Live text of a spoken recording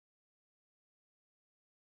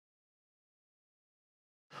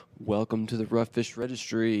Welcome to the Rough Fish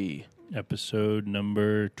Registry. Episode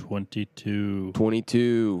number 22.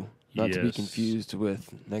 22. Not to be Yes. confused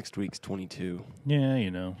with next week's 22. Yeah,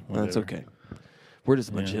 you know. Whatever. That's okay. We're just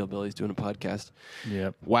a bunch of hillbillies doing a podcast.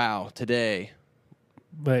 Yep. Wow, today.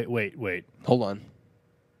 Wait. Hold on.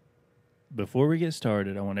 Before we get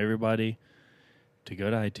started, I want everybody to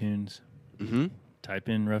go to iTunes, type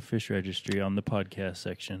in Rough Fish Registry on the podcast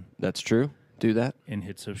section. That's true. Do that. And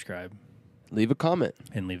hit subscribe. Leave a comment.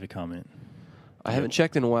 And leave a comment. I haven't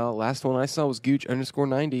checked in a while. Last one I saw was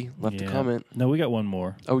Gooch_90. Left a comment. No, we got one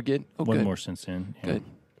more. Oh, we did? Oh, one good. more since then. Yeah.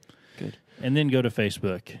 Good. And then go to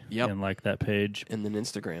Facebook. Yep. And like that page. And then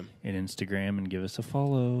Instagram. And give us a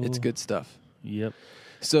follow. It's good stuff. Yep.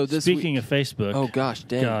 So this Speaking of Facebook. Oh, gosh,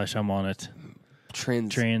 dang. Gosh, I'm on it.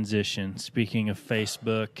 Transition. Speaking of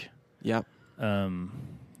Facebook. Yep. Some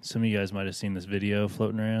of you guys might have seen this video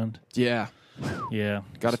floating around. Yeah. Yeah.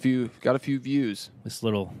 Got a few views. This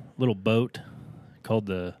little boat called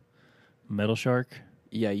the Metal Shark.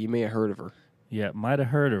 Yeah, you may have heard of her. Yeah, might have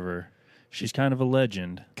heard of her. She's kind of a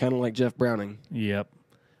legend. Kind of like Jeff Browning. Yep.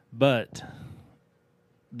 But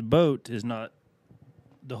the boat is not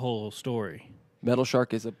the whole story. Metal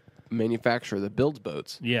Shark is a manufacturer that builds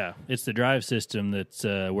boats. Yeah, it's the drive system that's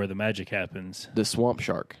where the magic happens. The Swamp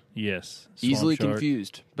Shark. Yes. Easily Shark.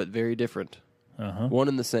 confused, but very different. Uh-huh. One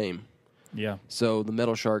and the same. Yeah. So the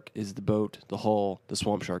Metal Shark is the boat, the hull. The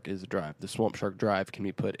Swamp Shark is the drive. The Swamp Shark drive can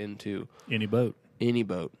be put into any boat.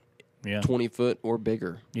 Yeah. 20 foot or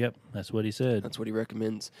bigger. Yep, that's what he said. That's what he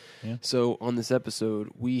recommends. Yeah. So on this episode,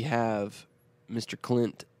 we have Mr.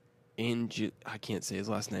 Clint Angelle. I can't say his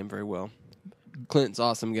last name very well. Clint's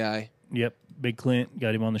awesome guy. Yep, Big Clint,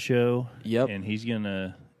 got him on the show. Yep. And he's going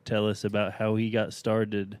to tell us about how he got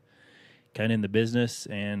started kind of in the business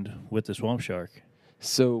and with the Swamp Shark.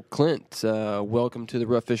 So, Clint, welcome to the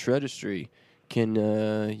Rough Fish Registry. Can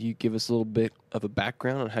you give us a little bit of a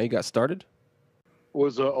background on how you got started?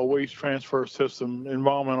 Was a waste transfer system,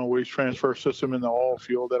 environmental waste transfer system in the oil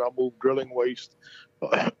field that I moved drilling waste,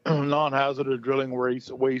 non-hazardous drilling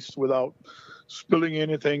waste without spilling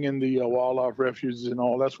anything in the wildlife refuges and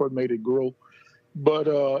all. That's what made it grow. But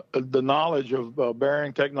the knowledge of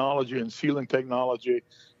bearing technology and sealing technology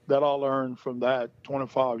that I learned from that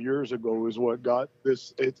 25 years ago is what got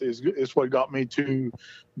this. It's what got me to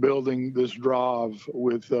building this drive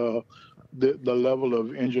with the level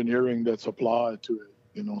of engineering that's applied to it.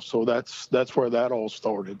 You know, so that's where that all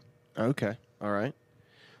started. Okay, all right.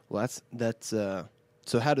 Well, that's.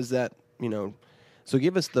 So how does that? You know, so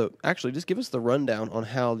give us the rundown on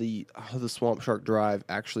how the Swamp Shark drive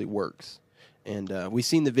actually works. And we've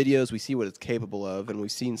seen the videos, we see what it's capable of, and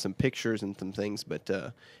we've seen some pictures and some things. But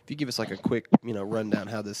if you give us like a quick, rundown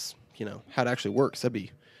how this, how it actually works, that'd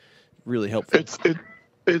be really helpful. It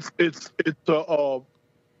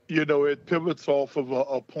pivots off of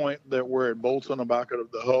a point where it bolts on the back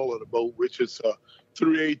of the hull of the boat, which is a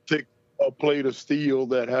 3/8 thick plate of steel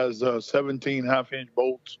that has 17 half-inch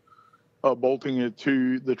bolts bolting it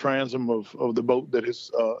to the transom of the boat that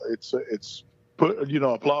it's put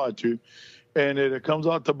applied to. And it comes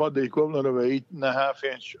out to about the equivalent of an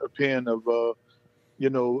 8.5-inch pin of,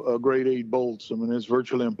 grade 8 bolts. I mean, it's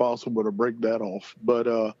virtually impossible to break that off.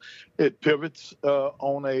 But it pivots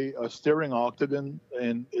on a steering octagon,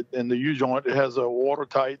 and the U-joint, it has a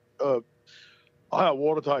watertight. I have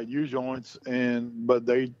watertight U-joints, but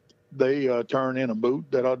they turn in a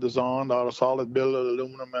boot that I designed out of solid billet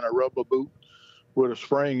aluminum and a rubber boot with a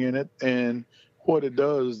spring in it. And what it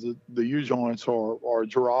does, the U-joints are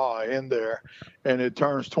dry in there, and it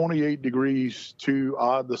turns 28 degrees to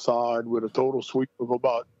either side with a total sweep of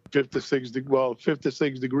about 56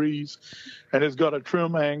 degrees, and it's got a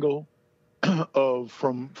trim angle of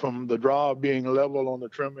from the drive being level on the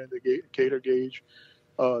trim indicator gauge,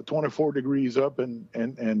 24 degrees up and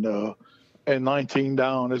 19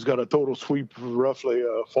 down. It's got a total sweep of roughly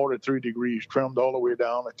 43 degrees, trimmed all the way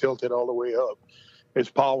down and tilted all the way up. It's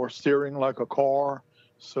power steering like a car,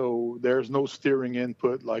 so there's no steering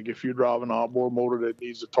input like if you drive an outboard motor that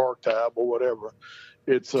needs a torque tab or whatever.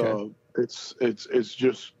 It's okay. It's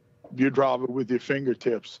just you drive it with your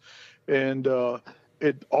fingertips, and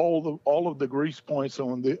all of the grease points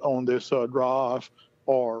on this drive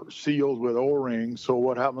are sealed with O-rings. So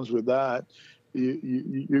what happens with that?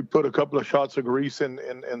 You put a couple of shots of grease in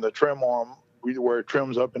the trim arm where it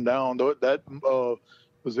trims up and down. That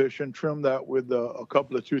position, trim that with a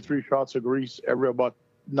couple of 2-3 shots of grease every about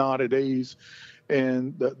 90 days,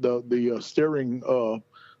 and the steering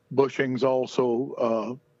bushings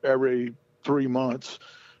also every 3 months,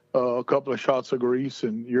 a couple of shots of grease,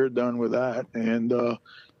 and you're done with that. And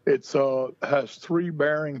it's has 3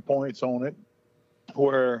 bearing points on it,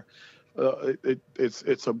 where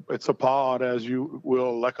it's a pod, as you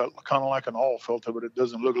will, like a kind of like an oil filter, but it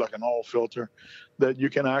doesn't look like an oil filter, that you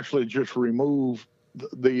can actually just remove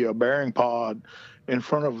the bearing pod in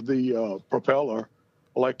front of the propeller,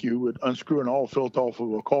 like you would unscrew an oil filter off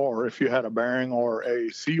of a car if you had a bearing or a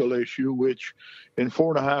seal issue. Which, in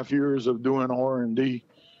 4.5 years of doing R&D,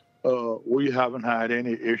 we haven't had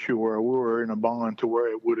any issue where we were in a bond to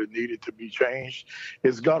where it would have needed to be changed.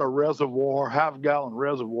 It's got a reservoir, half-gallon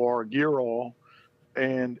reservoir, gear oil,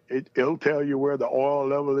 and it'll tell you where the oil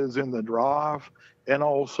level is in the drive and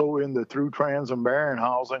also in the through transom bearing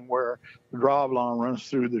housing, where the drive line runs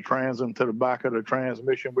through the transom to the back of the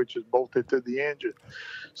transmission, which is bolted to the engine.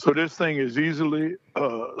 So this thing is easily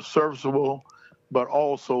serviceable, but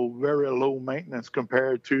also very low maintenance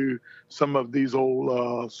compared to some of these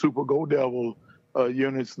old Super Go Devil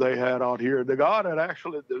units they had out here. The guy that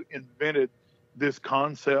actually invented this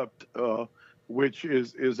concept, which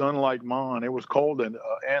is unlike mine, it was called an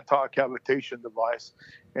anti-cavitation device,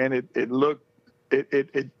 and it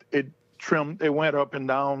trimmed, it went up and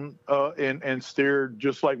down and steered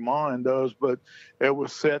just like mine does, but it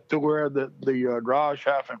was set to where the drive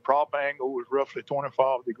shaft and prop angle was roughly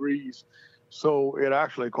 25 degrees. So it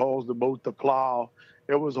actually caused the boat to plow.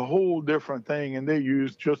 It was a whole different thing, and they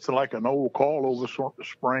used just like an old coilover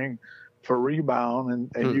spring for rebound,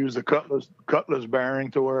 and used a cutlass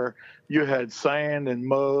bearing to where you had sand and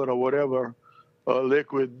mud or whatever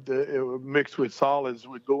liquid mixed with solids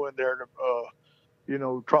would go in there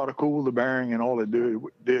to try to cool the bearing, and all it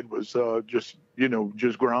did was just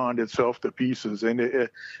grind itself to pieces. And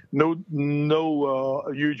no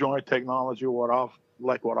U-joint technology, what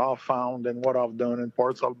I've found and what I've done in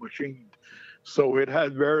parts I've machined. So it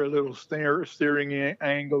had very little steering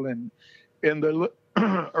angle. And in the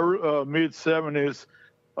mid 70s,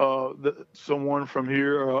 someone from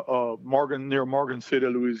here, near Morgan City,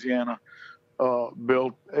 Louisiana,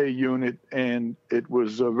 built a unit, and it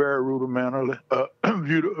was very rudimentary,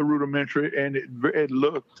 and it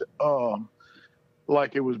looked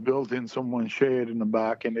like it was built in someone's shed in the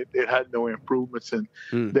back, and it had no improvements. And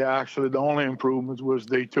the only improvements was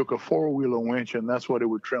they took a 4-wheeler winch, and that's what it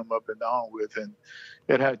would trim up and down with. And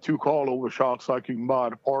it had 2 coilover shocks like you can buy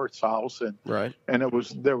at a parts house, and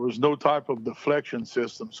there was no type of deflection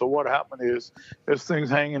system. So what happened is this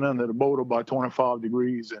thing's hanging under the boat about 25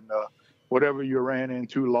 degrees, and whatever you ran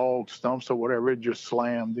into, logs, stumps, or whatever, it just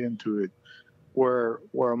slammed into it. Where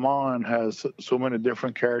mine has so many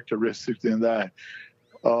different characteristics in that.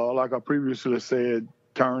 Like I previously said,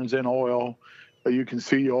 turns in oil. You can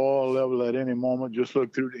see your oil level at any moment. Just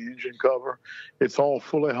look through the engine cover. It's all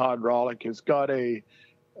fully hydraulic. It's got a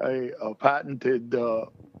patented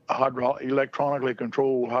electronically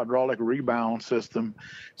controlled hydraulic rebound system.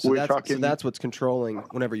 So that's what's controlling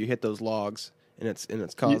whenever you hit those logs, and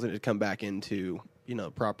it's causing it to come back into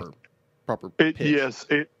proper pitch. Yes,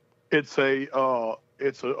 it's a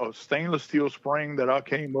stainless steel spring that I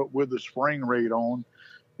came up with the spring rate on,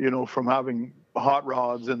 from having hot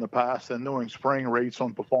rods in the past and knowing spring rates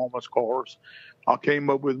on performance cars. I came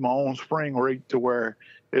up with my own spring rate to where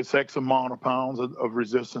it's X amount of pounds of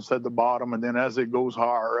resistance at the bottom, and then as it goes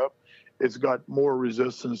higher up, it's got more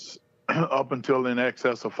resistance up until in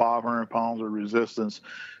excess of 500 pounds of resistance,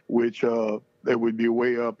 which it would be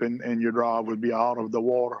way up, and your drive would be out of the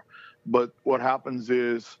water. But what happens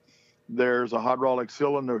is there's a hydraulic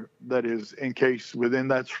cylinder that is encased within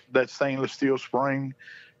that stainless steel spring,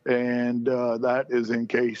 and that is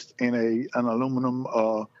encased in an aluminum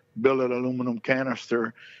billet aluminum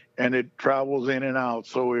canister, and it travels in and out.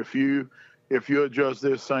 So if you adjust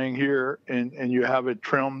this thing here and you have it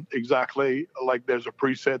trimmed exactly like there's a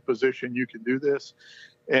preset position, you can do this,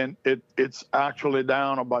 and it's actually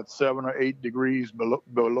down about 7 or 8 degrees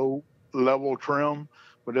below level trim.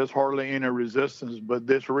 But there's hardly any resistance. But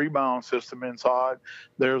this rebound system inside,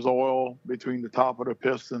 there's oil between the top of the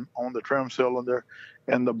piston on the trim cylinder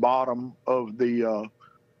and the bottom of the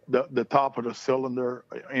top of the cylinder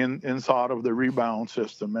inside of the rebound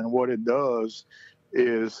system. And what it does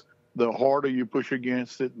is the harder you push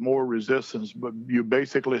against it, more resistance. But you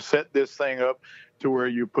basically set this thing up to where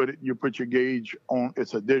you put your gauge on.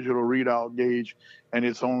 It's a digital readout gauge, and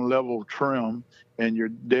it's on level trim, and you're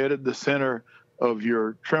dead at the center of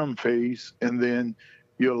your trim face, and then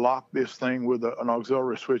you lock this thing with an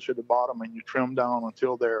auxiliary switch at the bottom, and you trim down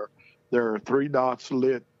until there are 3 dots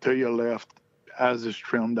lit to your left as it's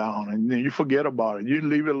trimmed down, and then you forget about it. You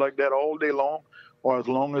leave it like that all day long, or as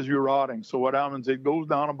long as you're riding. So what happens, it goes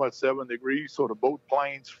down about 7 degrees, so the boat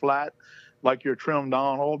planes flat like you're trimmed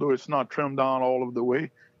down, although it's not trimmed down all of the way,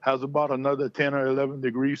 has about another 10 or 11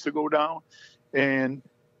 degrees to go down. And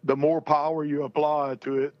the more power you apply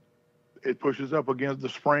to it, it pushes up against the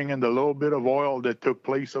spring and the little bit of oil that took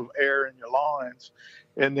place of air in your lines.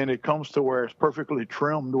 And then it comes to where it's perfectly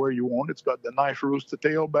trimmed where you want. It's got the nice rooster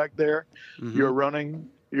tail back there. Mm-hmm.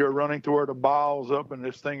 You're running to where the bow's up, and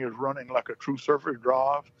this thing is running like a true surface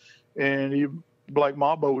drive. And like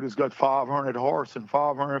my boat, has got 500 horse and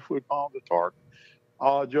 500 foot-pounds of torque.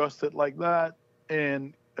 I'll adjust it like that,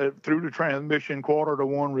 and through the transmission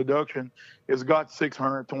 4-to-1 reduction, it's got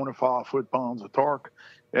 625 foot-pounds of torque.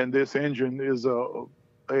 And this engine is a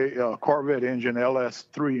Corvette engine,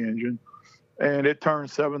 LS3 engine, and it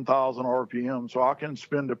turns 7,000 RPM. So I can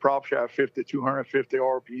spin the prop shaft 250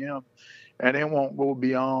 RPM, and it won't go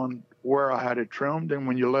beyond where I had it trimmed. And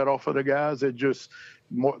when you let off of the gas, it just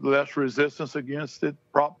less resistance against it.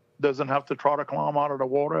 Prop doesn't have to try to climb out of the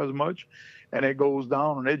water as much, and it goes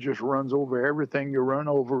down, and it just runs over everything you run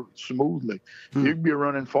over smoothly. You can be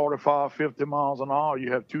running 45, 50 miles an hour.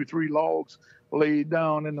 You have 2-3 logs laid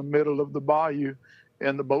down in the middle of the bayou,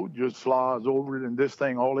 and the boat just slides over it. And this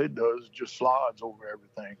thing, all it does is just slides over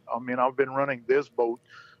everything. I mean, I've been running this boat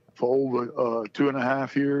for over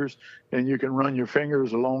 2.5 years, and you can run your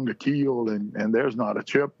fingers along the keel, and there's not a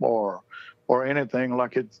chip or anything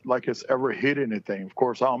like it's ever hit anything. Of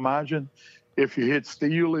course, I imagine if you hit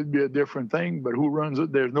steel, it'd be a different thing. But who runs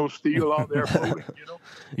it? There's no steel out there floating, you know.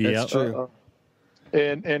 That's true.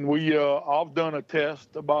 And I've done a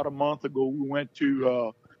test about a month ago. We went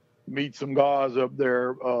to meet some guys up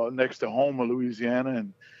there next to Houma, Louisiana,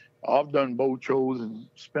 and I've done boat shows and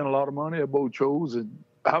spent a lot of money at boat shows, and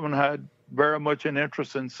haven't had very much an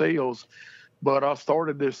interest in sales. But I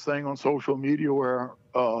started this thing on social media where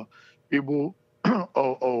people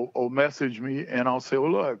will message me, and I'll say,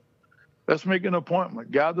 well, look, let's make an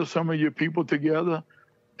appointment. Gather some of your people together,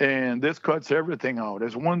 and this cuts everything out.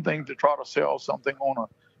 It's one thing to try to sell something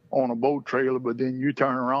on a boat trailer, but then you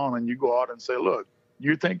turn around and you go out and say, look,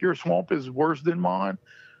 you think your swamp is worse than mine?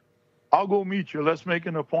 I'll go meet you. Let's make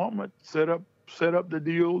an appointment, set up the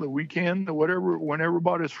deal the weekend or whatever, when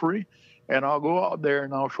everybody's free, and I'll go out there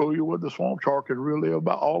and I'll show you what the swamp shark is really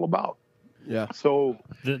all about. Yeah. So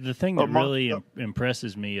the thing that really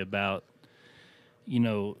impresses me about,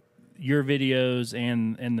 your videos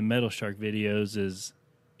and the Metal Shark videos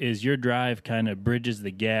is your drive kind of bridges the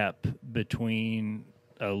gap between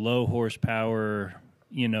a low horsepower,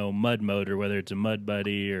 mud motor, whether it's a Mud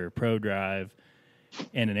Buddy or Pro Drive,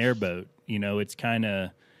 and an airboat. It's kind of,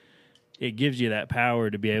 it gives you that power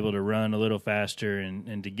to be able to run a little faster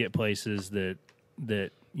and to get places that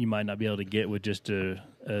you might not be able to get with just a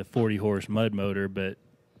 40 horse mud motor, but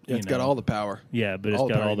it's got all the power. Yeah, but it's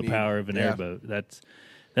got all the power of an airboat.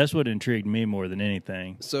 That's what intrigued me more than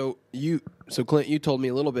anything. So Clint, you told me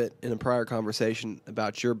a little bit in a prior conversation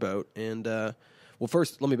about your boat, and well,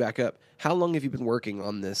 first let me back up. How long have you been working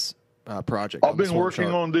on this project? I've been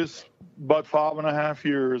working on this about 5.5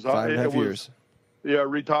 years. 5.5 years. Yeah,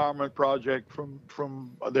 retirement project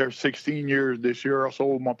from there 16 years this year. I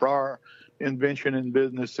sold my prior invention in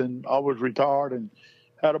business, and I was retired and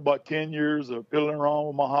had about 10 years of fiddling around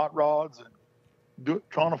with my hot rods and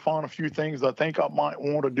trying to find a few things I think I might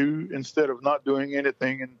want to do instead of not doing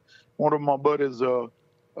anything. And one of my buddies,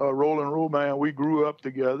 Roland Roman, we grew up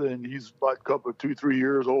together, and he's about a couple of 2-3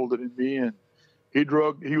 years older than me, and he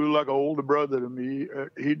was like an older brother to me.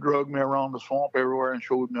 He drugged me around the swamp everywhere and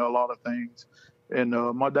showed me a lot of things. And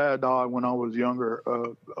my dad died when I was younger,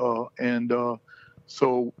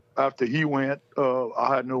 so after he went,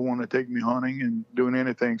 I had no one to take me hunting and doing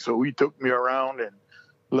anything. So he took me around, and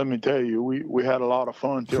let me tell you, we had a lot of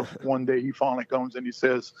fun till one day he finally comes and he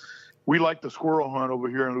says, we like the squirrel hunt over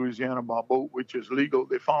here in Louisiana by boat, which is legal.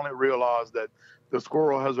 They finally realized that the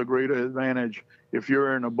squirrel has a greater advantage if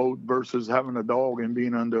you're in a boat versus having a dog and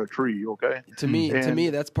being under a tree. Okay. To me,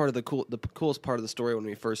 that's part of the coolest part of the story. When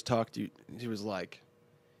we first talked, he was like,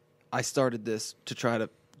 I started this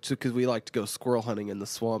because we like to go squirrel hunting in the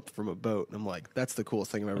swamp from a boat. And I'm like, that's the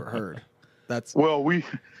coolest thing I've ever heard. Well,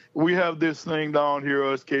 we have this thing down here,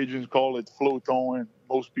 us Cajuns call it floaton.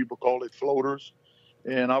 Most people call it floaters.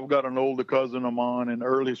 And I've got an older cousin of mine in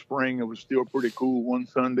early spring. It was still pretty cool. One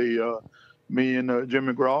Sunday, me and Jim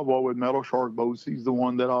McGraw with Metal Shark Boats. He's the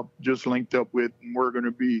one that I've just linked up with, and we're going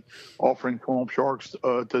to be offering swamp sharks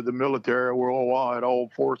to the military worldwide, all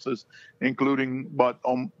forces, including about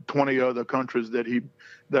 20 other countries that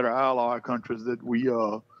are ally countries that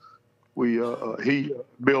he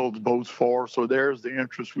builds boats for. So there's the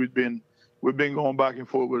interest. We've been going back and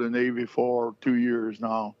forth with the Navy for 2 years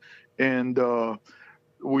now, and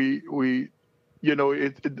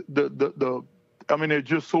it's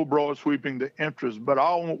just so broad sweeping, the interest. But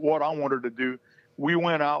what I wanted to do we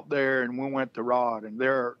went out there and we went to rod, and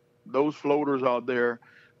those floaters out there,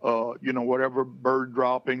 whatever bird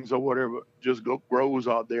droppings or whatever just grows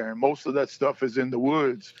out there. And most of that stuff is in the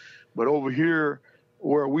woods. But over here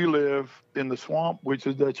where we live in the swamp, which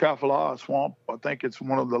is the Chafalaya swamp, I think it's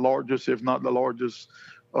one of the largest, if not the largest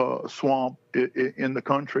swamp in the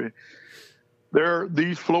country.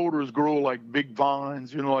 These floaters grow like big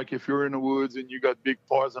vines, like if you're in the woods and you got big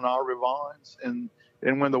poison ivy vines.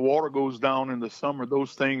 And when the water goes down in the summer,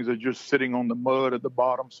 those things are just sitting on the mud at the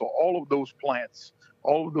bottom. So all of those plants,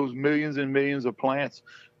 all of those millions and millions of plants,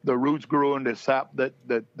 the roots grow and they sap that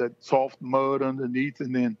soft mud underneath.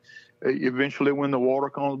 And then eventually when the water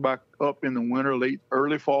comes back up in the winter,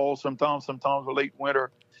 early fall, sometimes late winter,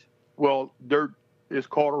 well, dirt is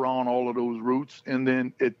caught around all of those roots, and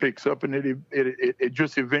then it picks up, and it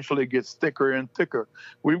just eventually gets thicker and thicker.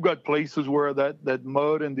 We've got places where that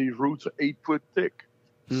mud and these roots are 8 foot thick.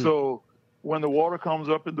 So when the water comes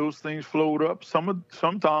up and those things float up,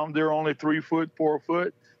 sometimes they're only 3 foot, 4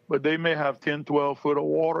 foot, but they may have 10, 12 foot of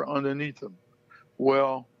water underneath them.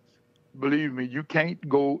 Well, believe me, you can't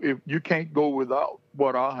go without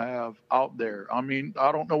what I have out there. I mean,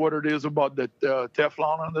 I don't know what it is about the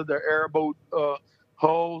Teflon under the airboat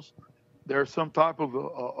hulls. There's some type of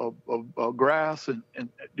grass and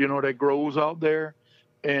that grows out there,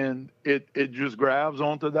 and it just grabs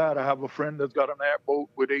onto that. I have a friend that's got an airboat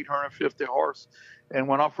with 850 horse, and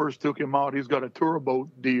when I first took him out, he's got a tour boat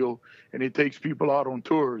deal, and he takes people out on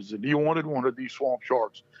tours, and he wanted one of these swamp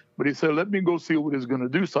sharks, but he said, let me go see what it's going to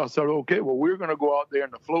do. So I said, okay, well, we're going to go out there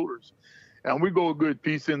in the floaters, and we go a good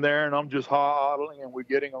piece in there, and I'm just idling, and we're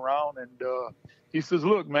getting around, and he says,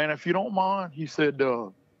 look, man, if you don't mind, he said,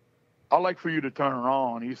 I'd like for you to turn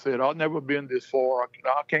around. He said, I've never been this far.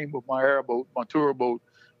 I came with my airboat, my tour boat,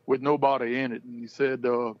 with nobody in it. And he said,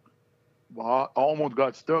 well, I almost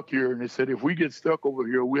got stuck here. And he said, if we get stuck over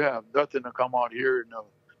here, we have nothing to come out here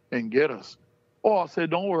and get us. Oh, I said,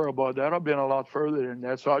 don't worry about that. I've been a lot further than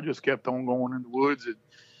that. So I just kept on going in the woods. And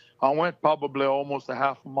I went probably almost a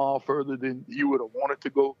half a mile further than he would have wanted to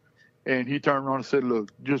go. And he turned around and said,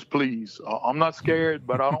 look, just please, I'm not scared,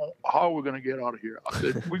 but how are we going to get out of here? I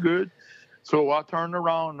said, we good. So I turned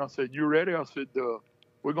around and I said, you ready? I said,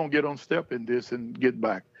 we're going to get on step in this and get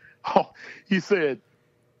back. Oh, he said,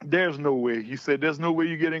 there's no way. He said, there's no way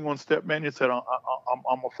you're getting on step, man. He said,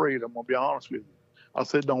 I'm afraid. I'm going to be honest with you. I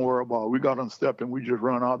said, don't worry about it. We got on step and we just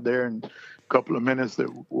run out there in a couple of minutes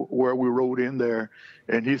where we rode in there.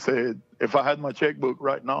 And he said, if I had my checkbook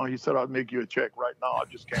right now, he said, I'd make you a check right now. I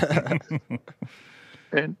just can't.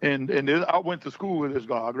 And I went to school with this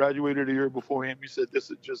guy. I graduated a year before him. He said, this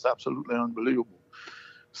is just absolutely unbelievable.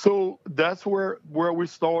 So that's where we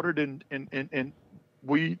started. And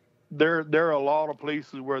there are a lot of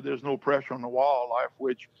places where there's no pressure on the wildlife,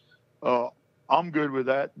 which I'm good with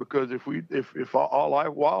that, because if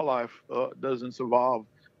our wildlife doesn't survive,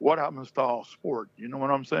 what happens to our sport? You know what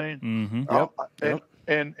I'm saying? Mm-hmm. Yep.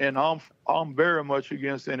 And I'm very much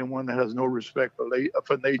against anyone that has no respect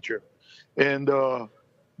for nature. And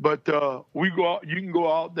but we go out. You can go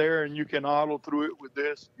out there and you can idle through it with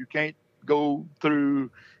this. You can't go through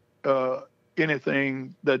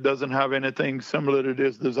anything that doesn't have anything similar to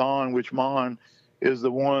this design, which mine is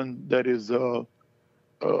the one that is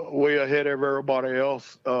way ahead of everybody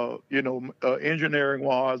else, engineering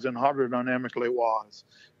wise and hydrodynamically wise.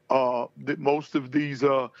 Most of these,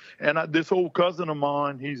 this old cousin of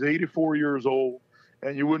mine, he's 84 years old,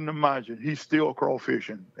 and you wouldn't imagine, he's still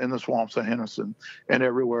crawfishing in the swamps of Henderson and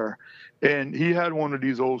everywhere. And he had one of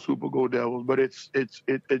these old Super Go Devils, but it's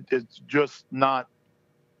just not,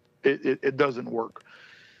 it doesn't work.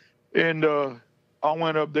 And I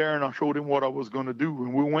went up there and I showed him what I was going to do.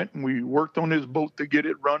 And we went and we worked on his boat to get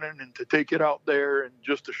it running and to take it out there and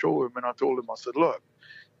just to show him. And I told him, I said, look,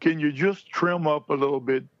 can you just trim up a little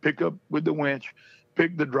bit, pick up with the winch,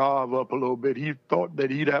 pick the drive up a little bit? He thought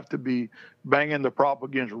that he'd have to be banging the prop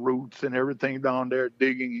against roots and everything down there,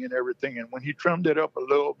 digging and everything. And when he trimmed it up a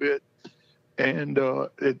little bit, and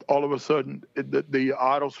all of a sudden the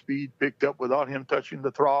idle speed picked up without him touching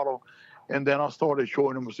the throttle. And then I started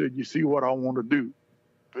showing him, I said, you see what I want to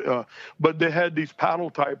do? But they had these paddle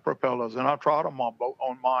type propellers, and I tried them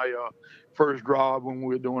on my first drive when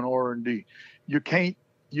we were doing R&D. You can't.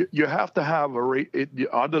 You have to have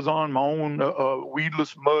I designed my own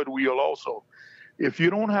weedless mud wheel also. If you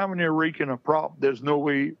don't have any rake in a prop, there's no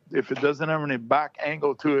way, if it doesn't have any back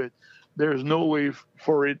angle to it, there's no way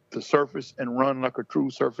for it to surface and run like a true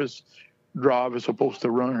surface drive is supposed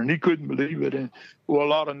to run. And he couldn't believe it. And a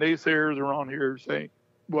lot of naysayers around here saying,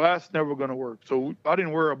 well, that's never going to work. So I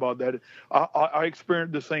didn't worry about that. I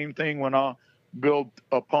experienced the same thing when I built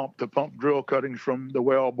a pump to pump drill cuttings from the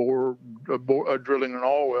well bore, drilling an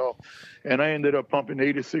oil well, and I ended up pumping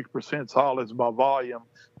 86% solids by volume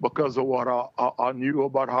because of what I knew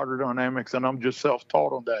about hydrodynamics, and I'm just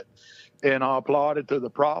self-taught on that. And I applied it to the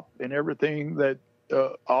prop and everything that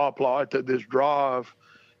I applied to this drive.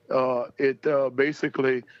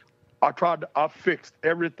 Basically, I fixed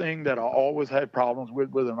everything that I always had problems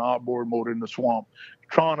with an outboard motor in the swamp,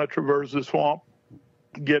 trying to traverse the swamp,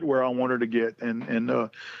 get where I wanted to get. And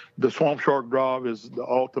the Swamp Shark Drive is the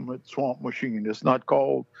ultimate swamp machine. It's not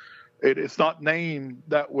called, it's not named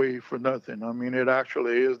that way for nothing. I mean, it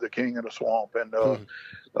actually is the king of the swamp. And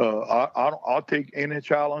I'll take any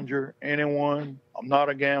challenger, anyone. I'm not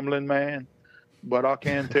a gambling man, but I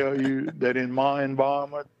can tell you that in my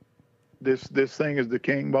environment, this thing is the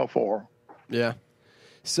king by far. Yeah.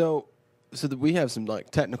 So we have some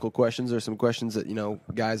like technical questions or some questions that,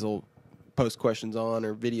 guys will post questions on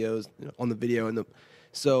or videos on the video.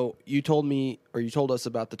 So you told us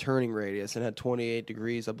about the turning radius and had 28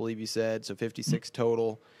 degrees, I believe you said, so 56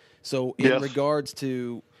 total. So in regards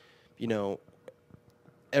to,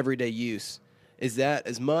 everyday use, is that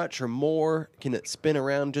as much or more? Can it spin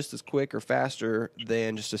around just as quick or faster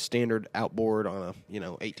than just a standard outboard on a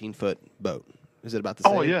 18-foot boat? Is it about the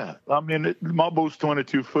same? Oh yeah, I mean my boat's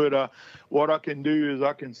 22 foot. What I can do is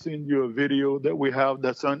I can send you a video that we have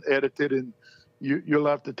that's unedited, and you'll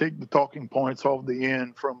have to take the talking points off the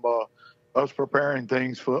end from us preparing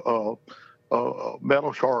things for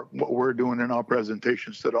Metal Shark, what we're doing in our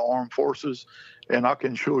presentations to the armed forces, and I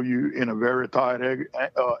can show you in a very tight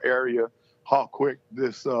area how quick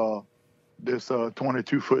this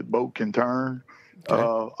 22-foot boat can turn.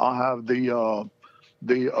 Okay. I have the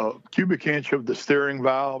cubic inch of the steering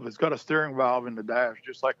valve. It's got a steering valve in the dash,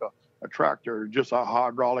 just like a tractor, just a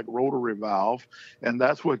hydraulic rotary valve, and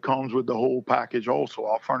that's what comes with the whole package. Also,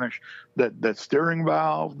 I'll furnish that steering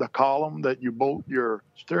valve, the column that you bolt your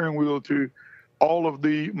steering wheel to, all of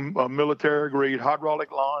the military-grade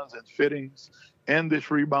hydraulic lines and fittings, and this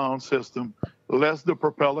rebound system, less the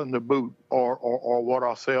propeller and the boot, or what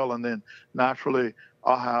I sell, and then naturally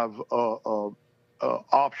I have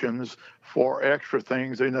options for extra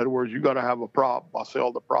things. In other words, you got to have a prop. I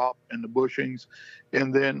sell the prop and the bushings,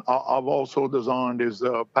 and then I've also designed is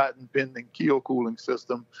a patent-pending keel cooling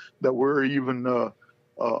system that we're even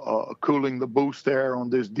cooling the boost air on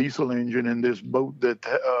this diesel engine in this boat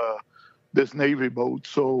this Navy boat.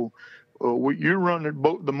 So you run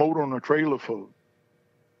the motor on a trailer for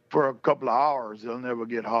a couple of hours, it'll never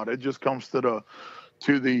get hot. It just comes to the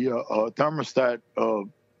thermostat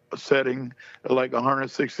setting like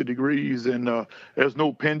 160 degrees, and there's no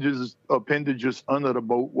appendages under the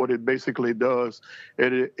boat. What it basically does,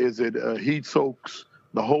 it heat soaks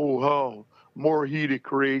the whole hull. More heat it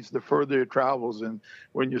creates, the further it travels. And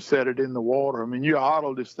when you set it in the water, I mean, you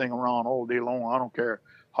idle this thing around all day long. I don't care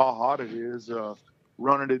how hot it is,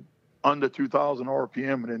 running it under 2,000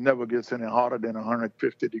 RPM, and it never gets any hotter than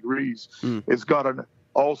 150 degrees. It's got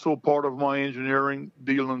also part of my engineering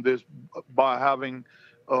dealing this by having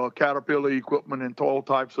Caterpillar equipment and all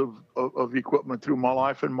types of equipment through my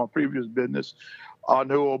life and my previous business. I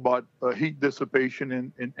know about heat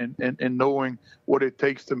dissipation and knowing what it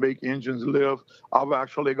takes to make engines live. I've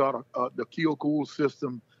actually got the keel cool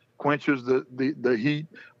system quenches the heat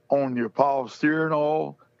on your power steering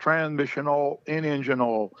oil, transmission oil, and engine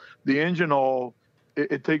oil. The engine oil,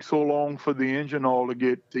 it takes so long for the engine oil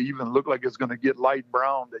to even look like it's going to get light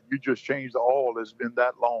brown that you just change the oil. It's been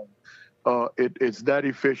that long. It's that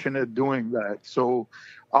efficient at doing that. So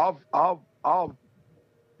I've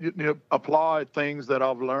applied things that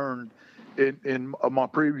I've learned in my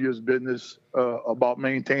previous business about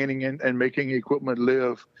maintaining and making equipment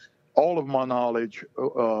live. All of my knowledge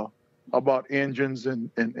about engines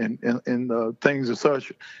and things as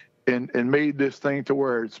such, and made this thing to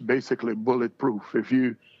where it's basically bulletproof. If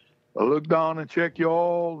you look down and check your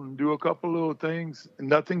oil and do a couple little things,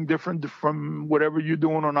 nothing different from whatever you're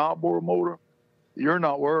doing on an outboard motor, you're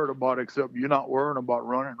not worried about, except you're not worrying about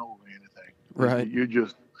running over anything. Right. You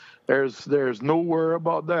just, there's no worry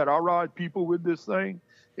about that. I ride people with this thing,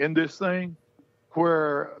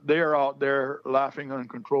 where they're out there laughing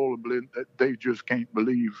uncontrollably. They just can't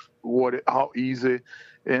believe how easy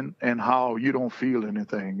and how you don't feel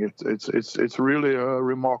anything. It's really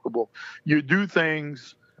remarkable. You do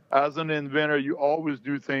things as an inventor. You always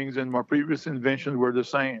do things, and my previous inventions were the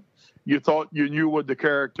same. You thought you knew what the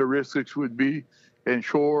characteristics would be, and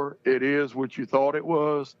sure, it is what you thought it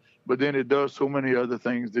was, but then it does so many other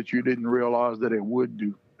things that you didn't realize that it would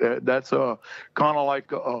do. That's kind of like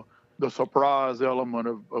the surprise element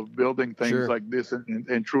of building things like this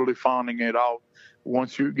and truly finding it out.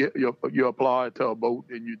 once you apply it to a boat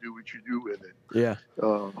and you do what you do with it. Yeah.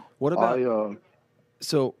 What about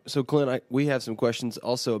So Clint, we have some questions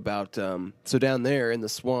also about so down there in the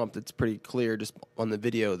swamp. It's pretty clear just on the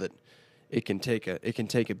video that it can take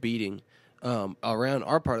a beating. Around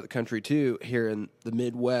our part of the country too, here in the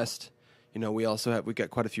Midwest, we got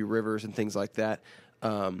quite a few rivers and things like that.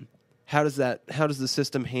 How does the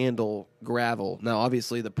system handle gravel? Now,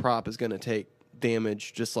 obviously, the prop is going to take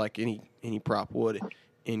damage just like any prop would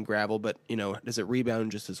in gravel, but does it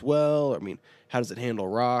rebound just as well? I mean, how does it handle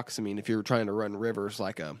rocks? I mean, if you're trying to run rivers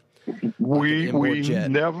we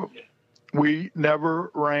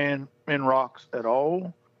never ran in rocks at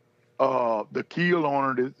all. The keel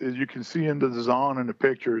on it, as you can see in the design and the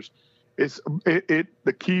pictures,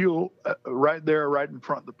 the keel right there, right in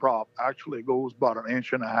front of the prop, actually goes about 1.5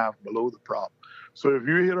 inches below the prop. So if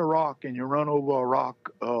you hit a rock and you run over a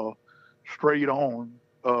rock straight on,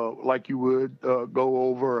 like you would go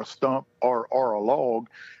over a stump or a log,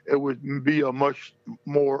 it would be a much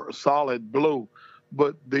more solid blow.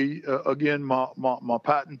 But again, my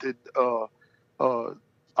patented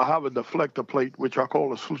I have a deflector plate, which I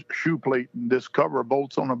call a shoe plate, and this cover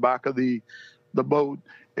bolts on the back of the boat,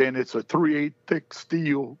 and it's a 3/8 thick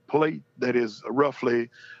steel plate that is roughly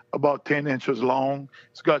about 10 inches long.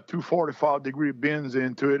 It's got two 45-degree bends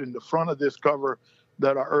into it, and the front of this cover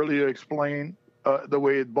that I earlier explained, the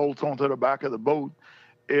way it bolts onto the back of the boat,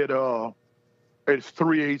 it's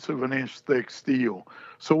 3/8 of an inch thick steel.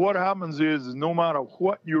 So what happens is no matter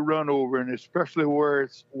what you run over, and especially where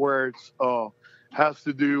it's has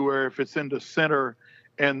to do where if it's in the center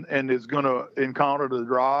and it's going to encounter the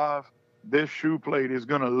drive, this shoe plate is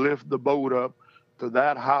going to lift the boat up to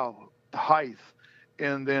that height.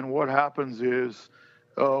 And then what happens is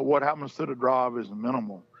what happens to the drive is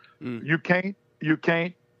minimal. You can't,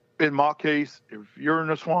 in my case, if you're in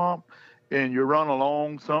the swamp and you run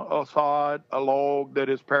alongside a log that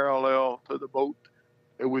is parallel to the boat,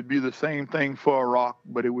 it would be the same thing for a rock,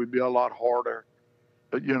 but it would be a lot harder,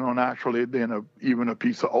 naturally than even a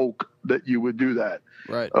piece of oak that you would do that.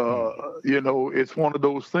 Right. It's one of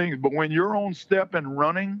those things. But when you're on step and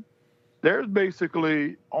running, there's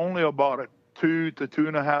basically only about 2 to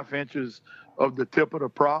 2.5 inches of the tip of the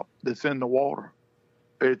prop that's in the water.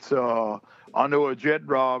 It's I know a jet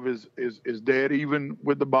drive is dead even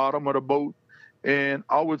with the bottom of the boat, and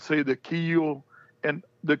I would say the keel and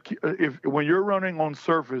when you're running on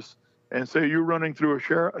surface and say you're running through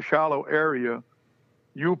a shallow area,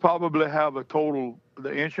 you probably have a total the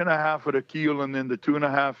 1.5 inches of the keel and then the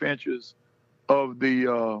 2.5 inches of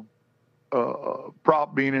the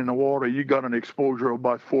prop being in the water. You got an exposure of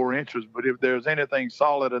about 4 inches. But if there's anything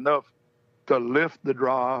solid enough to lift the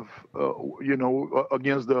drive,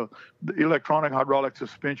 against the electronic hydraulic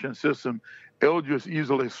suspension system, it'll just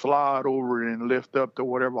easily slide over it and lift up to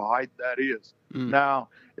whatever height that is. Now,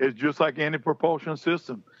 it's just like any propulsion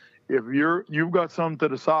system. If you've got something to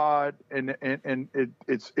the side and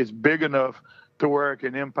it's big enough to where it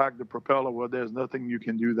can impact the propeller, well, there's nothing you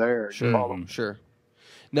can do there. Sure.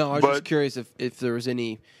 No, I was just curious if there was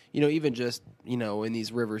any, even just, in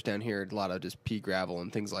these rivers down here, a lot of just pea gravel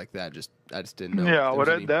and things like that. I just didn't know. Yeah, well,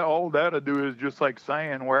 that all that'll do is just like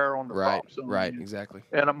sand wear on the props. Right, exactly.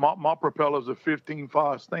 And my propeller's a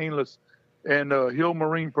 15.5 stainless and Hill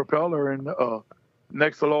Marine propeller in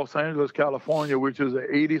next to Los Angeles, California, which is an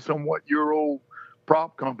 80-somewhat-year-old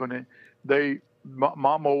prop company.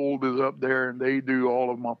 My mold is up there, and they do all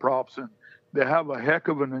of my props, and they have a heck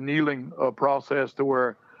of an annealing process to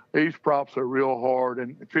where these props are real hard.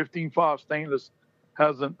 And 15.5 stainless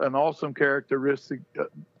has an awesome characteristic,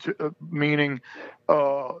 meaning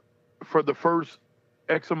for the first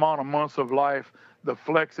X amount of months of life, the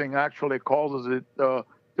flexing actually causes it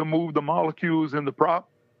to move the molecules in the prop,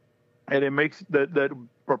 and it makes that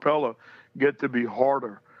propeller get to be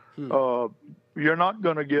harder. You're not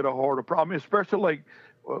going to get a harder problem, especially like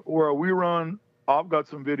where we run. I've got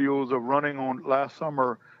some videos of running on last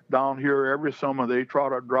summer down here. Every summer they try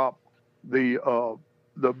to drop the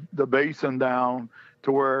basin down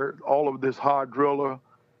to where all of this hydrilla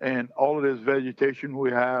and all of this vegetation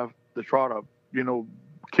we have to try to,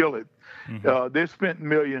 kill it. They spent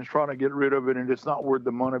millions trying to get rid of it, and it's not worth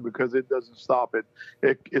the money because it doesn't stop it.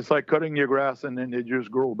 It's like cutting your grass and then they just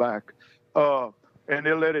grow back. And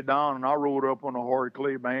they let it down, and I rode up on a hard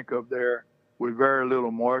clay bank up there with very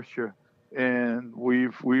little moisture, and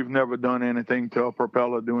we've never done anything to a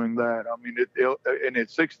propeller doing that. I mean, and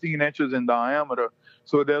it's 16 inches in diameter,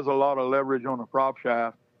 so there's a lot of leverage on the prop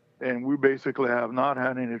shaft, and we basically have not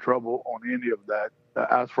had any trouble on any of that.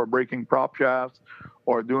 As for breaking prop shafts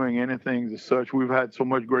or doing anything as such, we've had so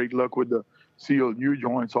much great luck with the sealed U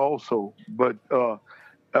joints also. But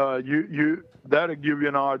you that'll give you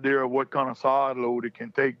an idea of what kind of side load it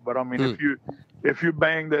can take. But I mean, if you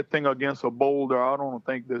bang that thing against a boulder, I don't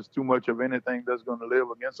think there's too much of anything that's going to live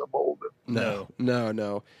against a boulder. No.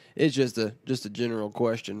 It's just a general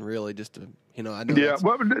question, really. Just to, I know. Yeah,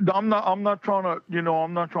 but I'm not trying to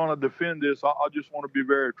defend this. I just want to be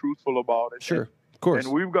very truthful about it. Sure, of course.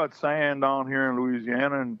 And we've got sand down here in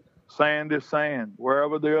Louisiana, and sand is sand.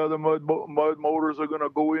 Wherever the other mud motors are going to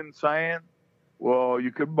go in sand, well,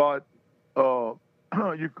 you could about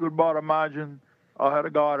imagine. I had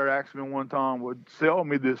a guy that asked me one time, would sell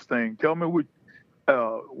me this thing. Tell me why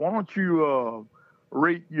don't you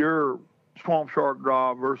rate your Swamp Shark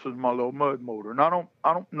drive versus my little mud motor? And I don't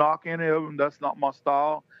knock any of them. That's not my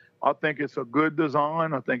style. I think it's a good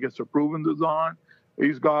design. I think it's a proven design.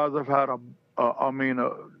 These guys have had a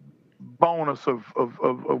bonus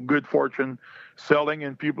of good fortune selling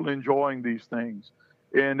and people enjoying these things.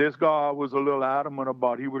 And this guy was a little adamant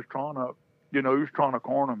about he was trying to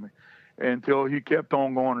corner me until he kept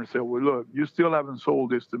on going and said, well, look, you still haven't sold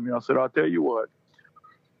this to me. I said, I'll tell you what,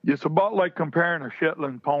 it's about like comparing a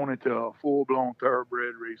Shetland pony to a full-blown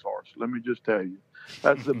thoroughbred racehorse. Let me just tell you,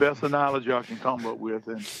 that's the best analogy I can come up with.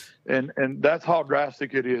 And that's how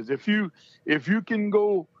drastic it is. If you can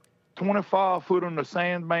go 25 foot on the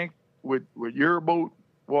sandbank with your boat,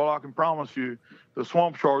 well, I can promise you the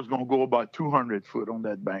Swamp Shark's going to go about 200 foot on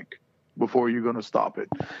that bank before you're going to stop it.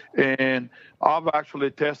 And I've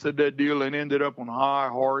actually tested that deal and ended up on high,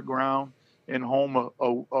 hard ground in home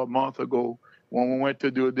a month ago when we went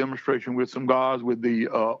to do a demonstration with some guys with the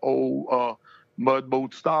old mud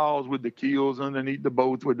boat styles with the keels underneath the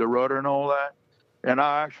boats with the rudder and all that. And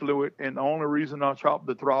the only reason I chopped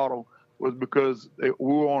the throttle was because we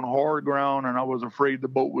were on hard ground and I was afraid the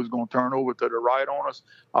boat was going to turn over to the right on us.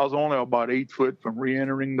 I was only about 8 foot from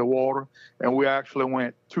re-entering the water, and we actually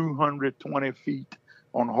went 220 feet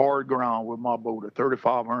on hard ground with my boat, a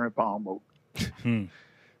 3,500-pound boat.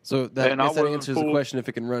 So that answers the question if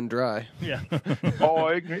it can run dry. Yeah. Oh,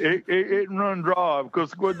 it can run dry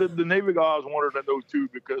because what the Navy guys wanted to know too,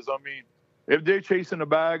 because, I mean, if they're chasing the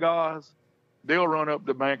bad guys, they'll run up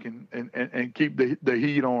the bank and keep the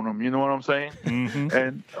heat on them. You know what I'm saying? Mm-hmm.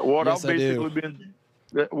 And what I've basically been,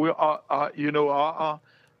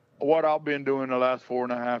 what I've been doing the last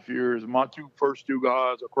 4.5 years, my first two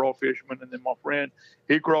guys are crawfishermen, and then my friend,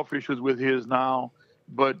 he crawfishes with his now.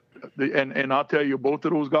 But and I'll tell you, both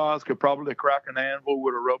of those guys could probably crack an anvil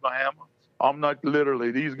with a rubber hammer. I'm not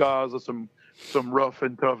literally. These guys are some rough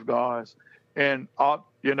and tough guys. And I'll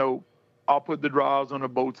put the drives on the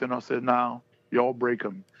boats, and I said, now, y'all break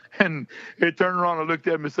them. And he turned around and looked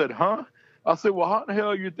at me and said, huh? I said, well, how the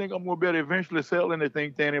hell you think I'm going to be able to eventually sell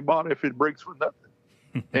anything to anybody if it breaks for nothing?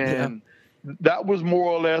 And that was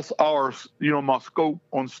more or less my scope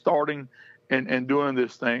on starting and doing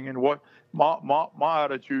this thing. And what my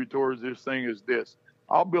attitude towards this thing is this.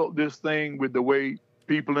 I built this thing with the way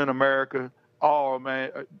people in America,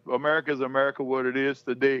 America is America what it is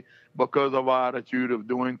today because of our attitude of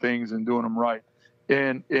doing things and doing them right.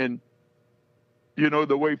 And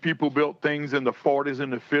the way people built things in the 40s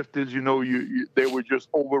and the 50s, they were just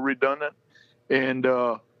over redundant. And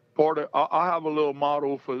I have a little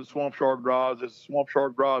motto for the Swamp Shark drives. It's Swamp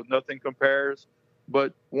Shark drives, nothing compares.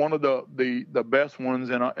 But one of the best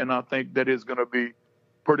ones, and I think that is going to be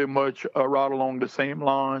pretty much right along the same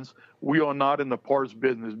lines. We are not in the parts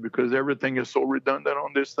business because everything is so redundant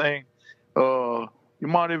on this thing. You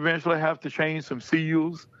might eventually have to change some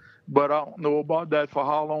seals, but I don't know about that for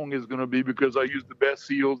how long it's going to be because I use the best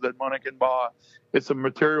seals that money can buy. It's a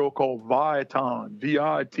material called Viton,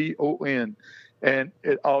 Viton. And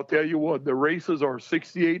I'll tell you what, the races are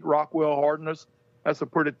 68 Rockwell hardness. That's a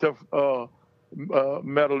pretty tough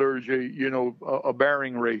metallurgy, a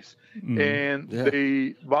bearing race. And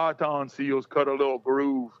the Viton seals cut a little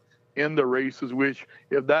groove in the races, which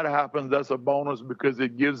if that happens, that's a bonus because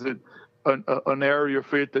it gives it an area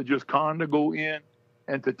fit to just kind of go in.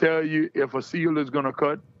 And to tell you, if a seal is going to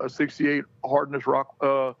cut a 68 hardness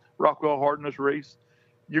Rockwell hardness race,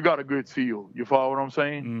 you got a good seal. You follow what I'm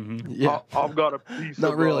saying? Mm-hmm. Yeah. I've got a piece.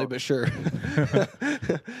 Not really, but sure.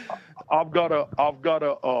 I've got a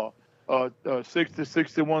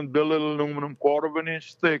 61 billet aluminum 1/4 of an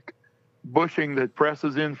inch thick bushing that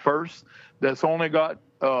presses in first. That's only got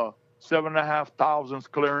 7.5 thousandths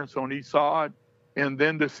clearance on each side. And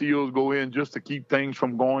then the seals go in just to keep things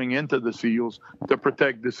from going into the seals to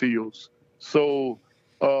protect the seals. So,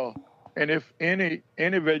 and if any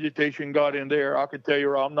vegetation got in there, I could tell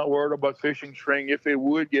you I'm not worried about fishing string if it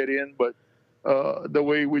would get in, but the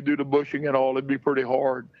way we do the bushing and all, it'd be pretty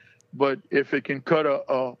hard. But if it can cut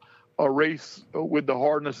a a race with the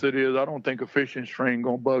hardness it is, I don't think a fishing string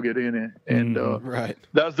gonna bug it in it. And right.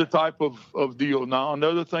 That's the type of deal. Now,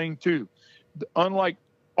 another thing too, unlike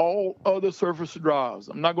all other surface drives,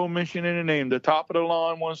 I'm not gonna mention any name, the top of the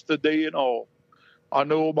line ones today and all, I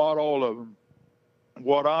know about all of them.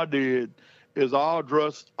 What I did is I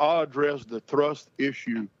addressed the thrust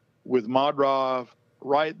issue with my drive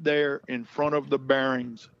right there in front of the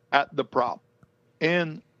bearings at the prop,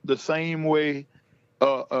 in the same way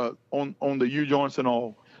on the U joints and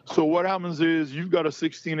all. So what happens is you've got a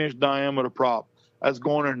 16-inch diameter prop that's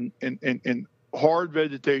going in hard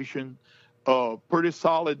vegetation, pretty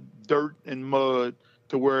solid dirt and mud,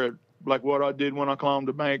 to where, like what I did when I climbed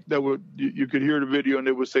the bank, that would you could hear the video and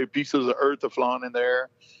it would say pieces of earth are flying in the air.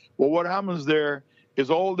 Well, what happens there is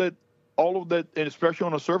all of that, and especially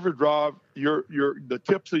on a surface drive, the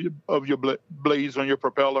tips of your blades on your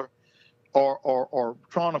propeller are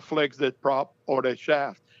trying to flex that prop or that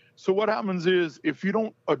shaft. So what happens is, if you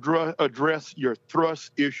don't address your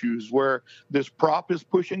thrust issues, where this prop is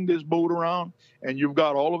pushing this boat around and you've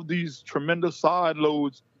got all of these tremendous side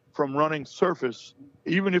loads from running surface,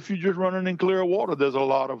 even if you're just running in clear water, there's a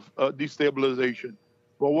lot of destabilization.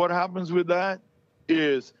 But what happens with that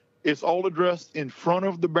is it's all addressed in front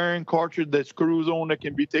of the bearing cartridge that screws on, that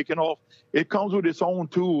can be taken off. It comes with its own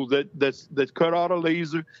tool that's cut out of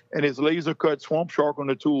laser, and it's laser cut Swamp Shark on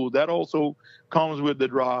the tool. That also comes with the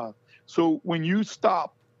drive. So when you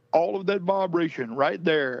stop all of that vibration right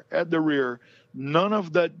there at the rear, none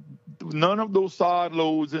of those side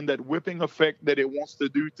loads and that whipping effect that it wants to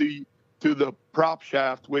do to the prop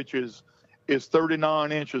shaft, which is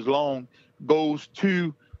 39 inches long, goes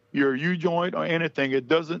to your U-joint or anything. It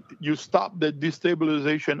doesn't. You stop the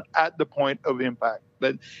destabilization at the point of impact.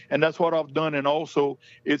 And that's what I've done. And also,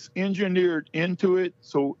 it's engineered into it.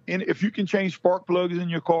 So if you can change spark plugs in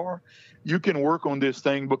your car, you can work on this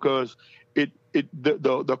thing, because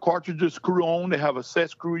the cartridges screw on. They have a set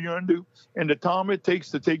screw you undo, and the time it takes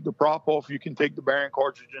to take the prop off, you can take the bearing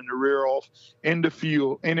cartridge in the rear off in the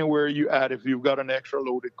field, anywhere you add, if you've got an extra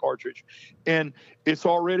loaded cartridge. And it's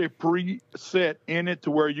already preset in it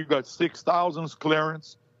to where you got 6,000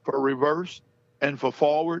 clearance for reverse and for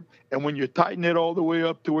forward. And when you tighten it all the way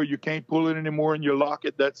up to where you can't pull it anymore and you lock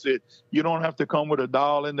it, that's it. You don't have to come with a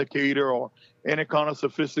dial indicator or any kind of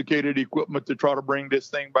sophisticated equipment to try to bring this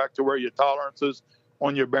thing back to where your tolerances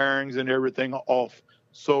on your bearings and everything are off.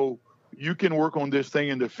 So you can work on this thing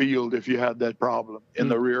in the field if you have that problem in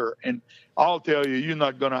the rear. And I'll tell you, you're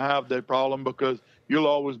not going to have that problem, because you'll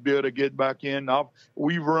always be able to get back in.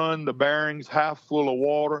 We've run the bearings half full of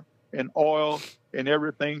water and oil and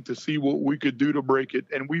everything to see what we could do to break it.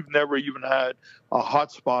 And we've never even had a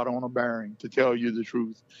hot spot on a bearing, to tell you the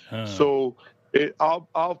truth. So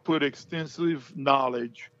I've put extensive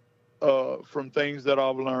knowledge from things that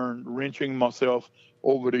I've learned wrenching myself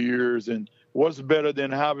over the years. And what's better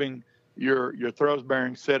than having your thrust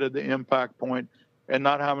bearing set at the impact point and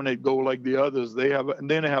not having it go like the others? They have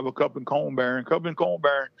a cup and cone bearing. Cup and cone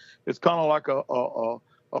bearing is kind of like a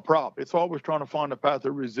prop. It's always trying to find a path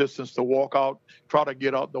of resistance to walk out, try to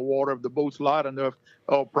get out the water. If the boat's light enough,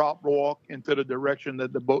 prop walk into the direction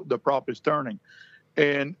that the prop is turning.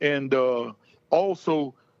 And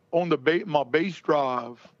also on my base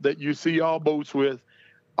drive that you see all boats with,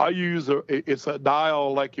 I use it's a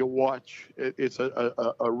dial like your watch. It's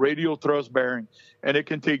a radial thrust bearing, and it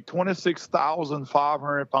can take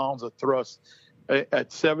 26,500 pounds of thrust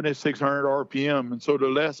at 7,600 RPM. And so the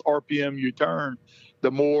less RPM you turn, the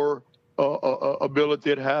more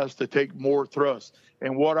ability it has to take more thrust.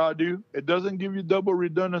 And what I do, it doesn't give you double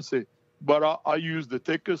redundancy, but I use the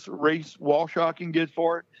thickest race wash I can get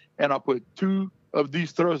for it, and I put 2 of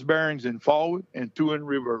these thrust bearings in forward and 2 in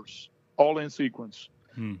reverse, all in sequence.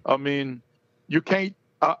 I mean, you can't,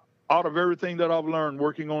 out of everything that I've learned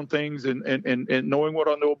working on things and knowing what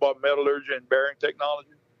I know about metallurgy and bearing technology,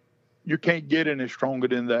 you can't get any stronger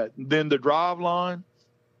than that. Then the drive line,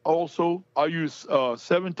 also, I use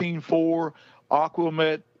 17.4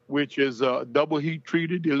 Aquamet, which is double heat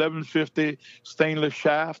treated 1150 stainless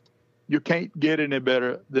shaft. You can't get any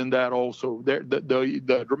better than that. Also,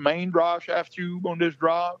 the main drive shaft tube on this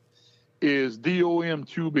drive is DOM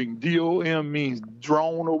tubing. DOM means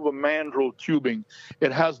drawn over mandrel tubing.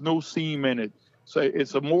 It has no seam in it, so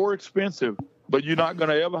it's a more expensive, but you're not going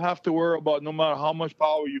to ever have to worry about, no matter how much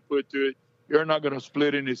power you put to it, you're not going to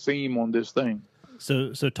split any seam on this thing.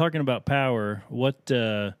 So talking about power, what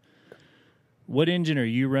engine are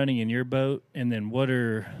you running in your boat, and then what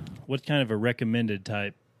kind of a recommended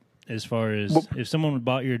type, as far as if someone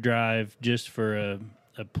bought your drive just for a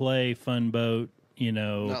play fun boat,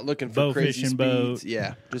 not looking for bow crazy fishing speeds. boat,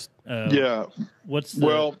 Yeah, just what's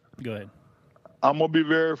Go ahead. I'm going to be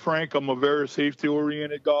very frank. I'm a very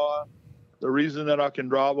safety-oriented guy. The reason that I can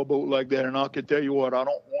drive a boat like that, and I can tell you what, I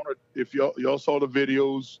don't want to, if y'all saw the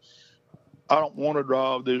videos, I don't want to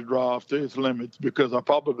drive this drive to its limits because I'll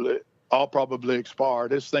probably expire.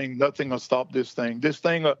 This thing, nothing will stop this thing. This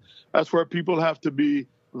thing, that's where people have to be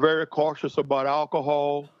very cautious about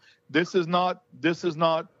alcohol. This is not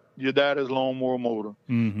your daddy's lawnmower motor.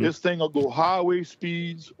 Mm-hmm. This thing will go highway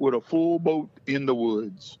speeds with a full boat in the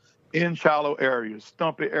woods, in shallow areas,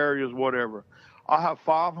 stumpy areas, whatever. I have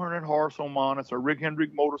 500 horse on mine. It's a Rick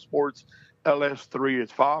Hendrick Motorsports LS3.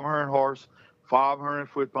 It's 500 horse, 500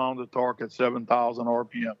 foot-pounds of torque at 7,000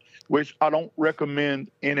 RPM, which I don't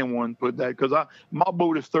recommend anyone put that because my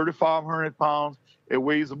boat is 3,500 pounds. It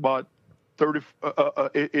weighs about 30.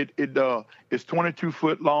 It's 22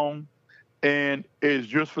 foot long, and it's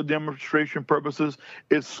just for demonstration purposes.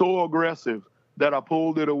 It's so aggressive that I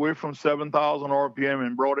pulled it away from 7,000 RPM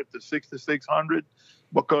and brought it to 6,600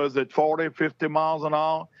 because at 40, 50 miles an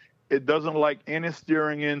hour, it doesn't like any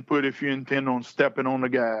steering input if you intend on stepping on the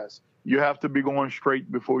gas. You have to be going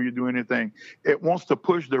straight before you do anything. It wants to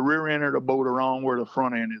push the rear end of the boat around where the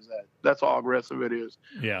front end is at. That's how aggressive it is.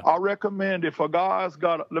 Yeah. I recommend if a guy's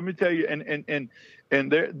got, let me tell you,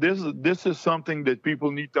 this is something that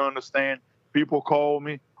people need to understand. People call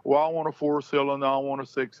me, well, I want a 4-cylinder, I want a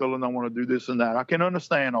 6-cylinder, I want to do this and that. I can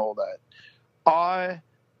understand all that. I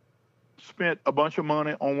spent a bunch of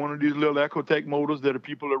money on one of these little Ecotech motors that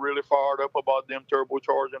people are really fired up about them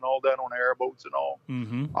turbocharging all that on airboats and all.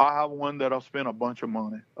 Mm-hmm. I have one that I've spent a bunch of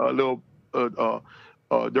money. A little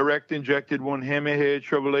direct injected one, Hemi head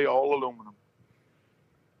Chevrolet, all aluminum.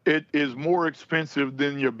 It is more expensive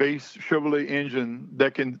than your base Chevrolet engine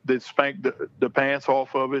that spank the pants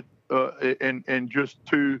off of it, and just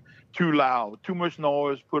too loud, too much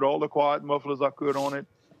noise. Put all the quiet mufflers I could on it,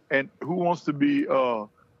 and who wants to be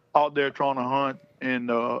out there trying to hunt and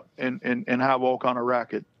have all kind of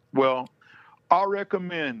racket? Well, I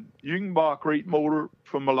recommend you can buy a crate motor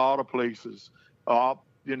from a lot of places. I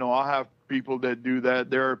have people that do that.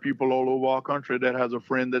 There are people all over our country that has a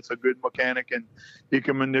friend that's a good mechanic and he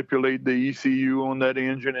can manipulate the ECU on that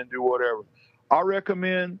engine and do whatever. I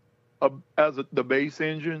recommend the base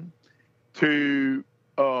engine to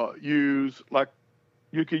use, like,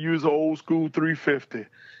 you could use an old school 350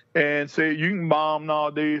 and say you can buy them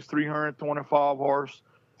nowadays 325 horse,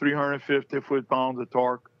 350 foot-pounds of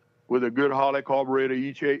torque with a good Holley carburetor,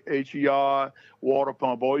 HEI, water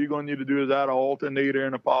pump. All you're going to need to do is add an alternator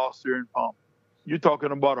and a power steering pump. You're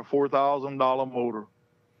talking about a $4,000 motor.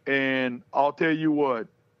 And I'll tell you what,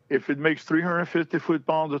 if it makes 350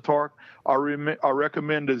 foot-pounds of torque, I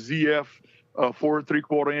recommend the ZF 4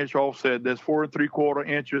 3/4 inch offset. That's 4 3/4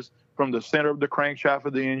 inches from the center of the crankshaft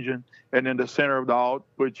of the engine and then the center of the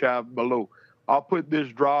output shaft below. I'll put this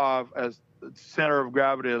drive as center of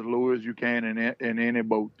gravity as low as you can in any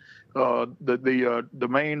boat. The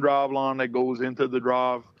main drive line that goes into the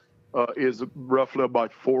drive is roughly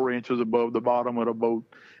about 4 inches above the bottom of the boat.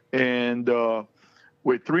 And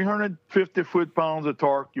with 350 foot-pounds of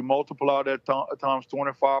torque, you multiply that times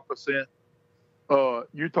 25%,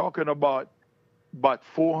 you're talking about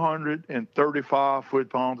 435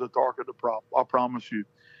 foot-pounds of torque at the prop. I promise you.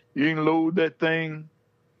 You can load that thing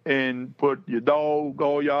and put your dog,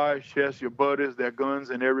 all your ice chests, your buddies, their guns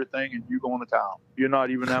and everything, and you going to town. You're not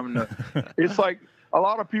even having to. It's like a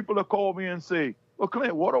lot of people that call me and say, well,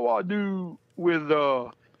 Clint, what do I do with,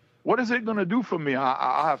 what is it going to do for me?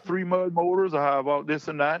 I have 3 mud motors. I have all this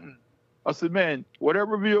and that. And I said, man,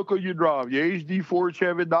 whatever vehicle you drive, your HD, Ford,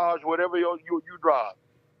 Chevy, Dodge, whatever you drive,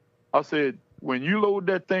 I said, when you load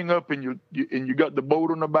that thing up and you got the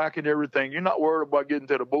boat on the back and everything, you're not worried about getting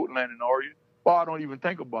to the boat landing, are you? Well, I don't even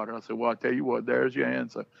think about it. I said, well, I'll tell you what, there's your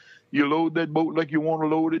answer. You load that boat like you want to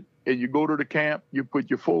load it, and you go to the camp, you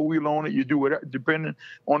put your 4-wheel on it, you do whatever, depending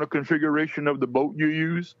on the configuration of the boat you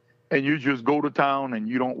use, and you just go to town and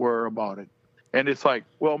you don't worry about it. And it's like,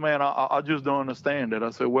 well, man, I just don't understand that.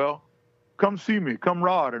 I said, well, come see me, come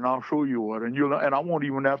ride, and I'll show you what. And I won't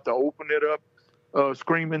even have to open it up,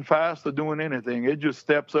 screaming fast or doing anything. It just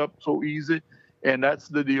steps up so easy, and that's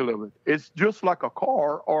the deal of it. It's just like a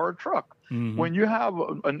car or a truck. Mm-hmm. When you have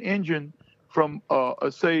an engine from,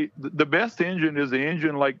 say, the best engine is the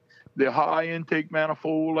engine like the high intake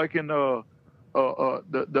manifold, like in the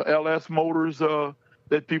LS motors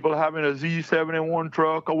that people have in a Z71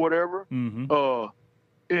 truck or whatever. Mm-hmm.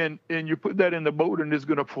 And you put that in the boat, and it's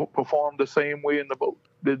going to perform the same way in the boat.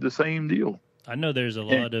 The same deal. I know there's a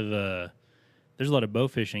lot of bow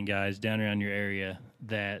fishing guys down around your area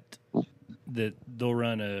that they'll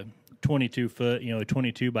run a 22 foot, a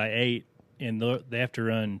 22 by 8, and they have to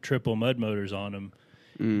run triple mud motors on them.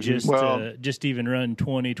 just even run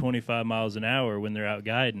 20, 25 miles an hour when they're out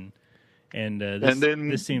guiding. And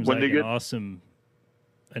this seems like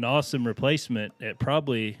an awesome replacement at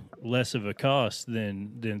probably less of a cost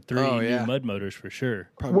than three new mud motors for sure.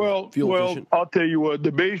 Probably well, I'll tell you what,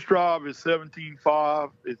 the base drive is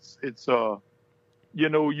 17.5. It's you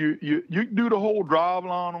do the whole drive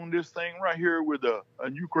line on this thing right here with a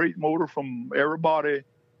new crate motor from everybody,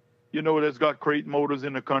 that's got crate motors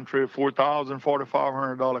in the country, $4,000,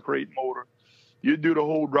 $4,500 crate motor. You do the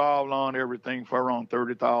whole drive line, everything for around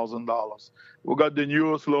 $30,000. We got the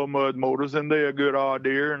newest little mud motors, and they're a good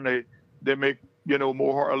idea, and they make a little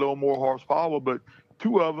more horsepower. But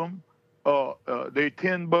two of them, they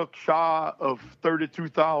 $10 shy of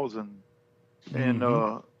 32,000, and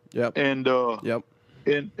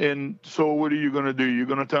and so what are you going to do? You're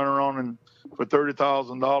going to turn around and for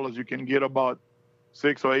 $30,000 you can get about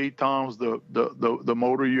 6 or 8 times the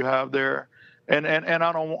motor you have there. And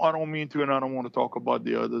I don't mean to, and I don't want to talk about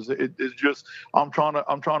the others. It's just I'm trying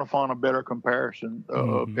to find a better comparison,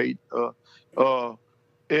 Pete.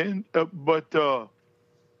 And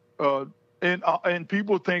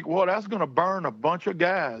people think, well, that's going to burn a bunch of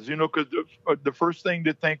gas, because the first thing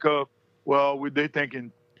they think of, they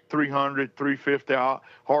thinking 300, 350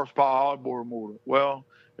 horsepower outboard motor. Well,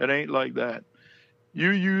 it ain't like that.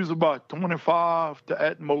 You use about 25 to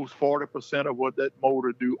at most 40% of what that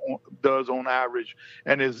motor does on average,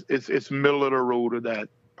 and it's middle of the road of that.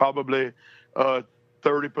 Probably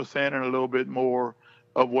 30% and a little bit more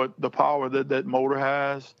of what the power that motor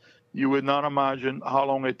has. You would not imagine how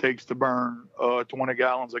long it takes to burn 20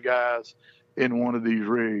 gallons of gas in one of these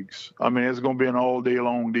rigs. I mean, it's going to be an all day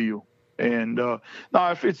long deal. And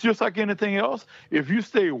now, if it's just like anything else, if you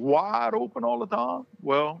stay wide open all the time,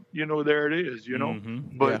 well, there it is,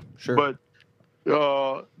 Mm-hmm. But yeah, sure. But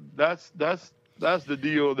that's the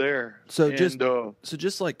deal there. So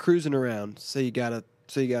just like cruising around, say you got a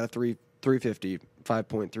 350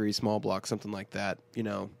 5.3 small block, something like that,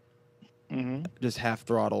 mm-hmm. just half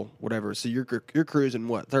throttle, whatever. So you're cruising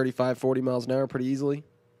what, 35, 40 miles an hour pretty easily.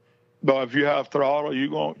 But if you have throttle,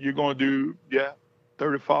 you're gonna do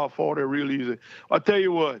 35, 40 real easy. I'll tell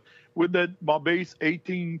you what, with my base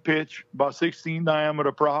 18 pitch by 16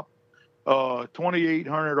 diameter prop,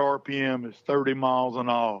 2,800 RPM is 30 miles an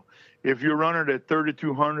hour. If you're running at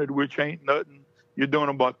 3,200, which ain't nothing, you're doing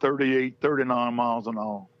about 38, 39 miles an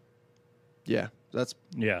hour. Yeah, that's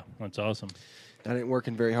awesome. That ain't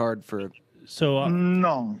working very hard for. So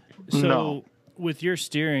no. With your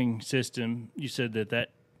steering system, you said that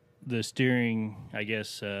the steering, I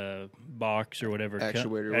guess, box or whatever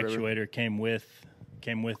actuator came with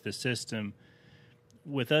the system.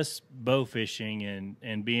 With us bow fishing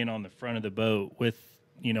and being on the front of the boat with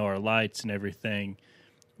our lights and everything,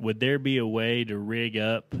 would there be a way to rig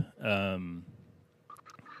up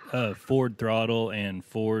forward throttle and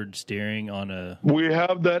forward steering on a? We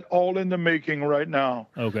have that all in the making right now.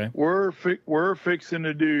 Okay, we're fixing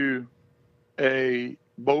to do a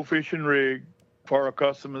bow fishing rig for a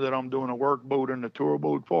customer that I'm doing a work boat and a tour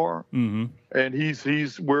boat for. Mm-hmm. And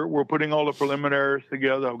we're putting all the preliminaries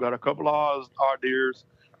together. I've got a couple of ideas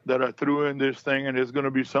that are through in this thing, and it's going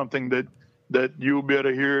to be something that you'll be able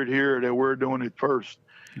to hear it here, that we're doing it first.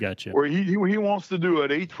 Gotcha. Where he wants to do an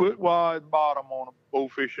 8-foot wide bottom on a bow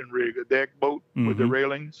fishing rig, a deck boat with the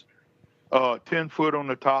railings, 10 foot on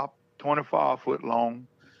the top, 25 foot long.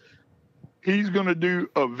 He's going to do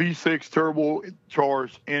a V6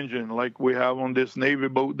 turbocharged engine like we have on this Navy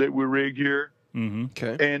boat that we rig here. Mm-hmm.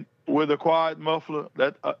 Okay. And with a quiet muffler,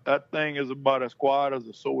 that thing is about as quiet as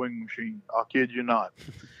a sewing machine. I'll kid you not.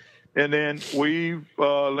 And then we've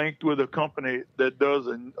linked with a company that does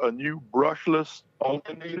a new brushless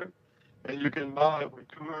alternator, and you can buy it with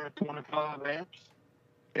 225 amps.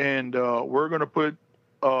 And we're going to put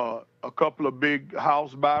a couple of big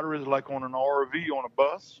house batteries like on an RV on a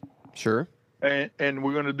bus. Sure. And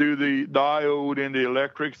we're going to do the diode and the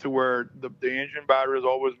electrics to where the engine battery is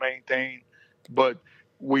always maintained. But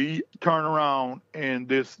we turn around, and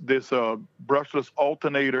this brushless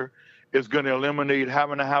alternator is going to eliminate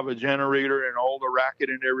having to have a generator and all the racket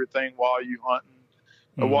and everything while you hunting,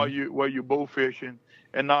 while you bow fishing.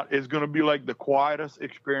 And it's going to be like the quietest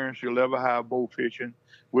experience you'll ever have bow fishing,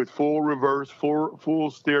 with full reverse,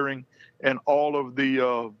 full steering, and all of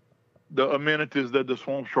the amenities that the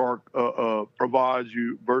Swamp Shark provides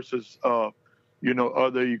you versus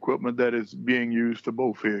other equipment that is being used to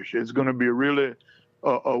bow fish. It's going to be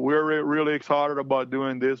we're really excited about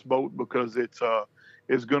doing this boat because it's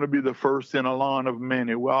going to be the first in a line of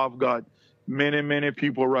many. Well, I've got many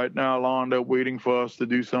people right now lined up waiting for us to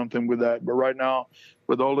do something with that. But right now,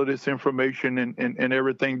 with all of this information and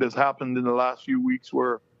everything that's happened in the last few weeks,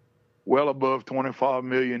 we're well above 25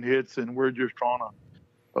 million hits, and we're just trying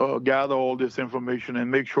to gather all this information and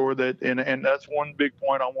make sure that, and that's one big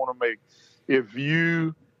point I want to make. If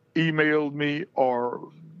you emailed me or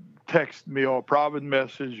text me or private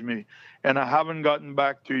message me and I haven't gotten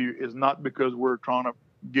back to you, it's not because we're trying to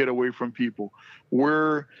get away from people.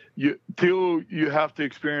 Till you have to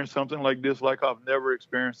experience something like this, like I've never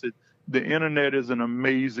experienced it. The internet is an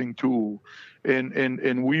amazing tool,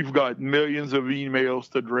 and we've got millions of emails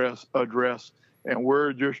to address, and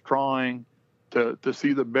we're just trying to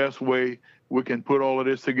see the best way we can put all of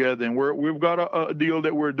this together. And we've got a deal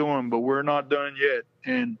that we're doing, but we're not done yet.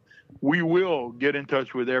 And we will get in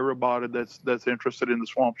touch with everybody that's interested in the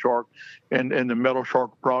swamp shark and the metal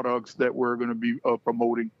shark products that we're going to be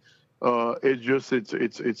promoting. It's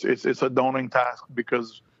a daunting task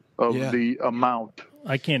because of the amount.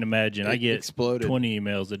 I can't imagine. I get exploded. 20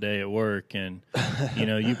 emails a day at work, and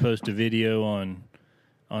you post a video on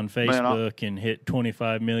Facebook and hit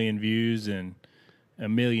 25 million views and a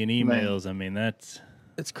million emails. I mean, that's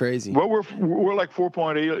crazy. Well, we're like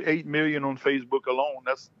 4.8 million on Facebook alone.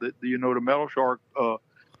 That's the Metal Shark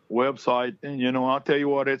website, and I'll tell you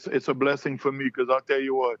what, it's a blessing for me, because I'll tell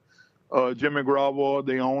you what, Jimmy Gravo,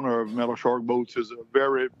 the owner of Metal Shark Boats, is a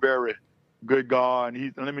very, very good guy,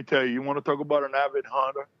 and let me tell you, you want to talk about an avid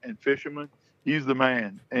hunter and fisherman, he's the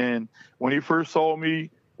man. And when he first saw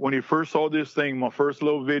this thing, my first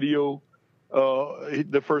little video,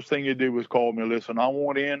 the first thing he did was call me. Listen, I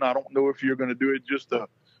want in. I don't know if you're going to do it just to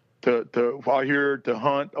out here to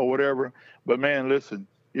hunt or whatever, but man, listen,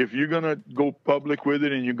 if you're going to go public with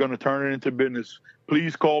it and you're going to turn it into business,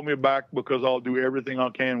 please call me back, because I'll do everything I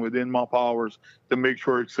can within my powers to make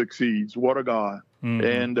sure it succeeds. What a guy. Mm-hmm.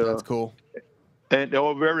 And that's cool. And they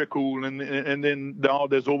were very cool. And then now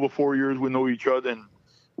there's over 4 years we know each other, and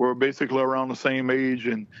we're basically around the same age.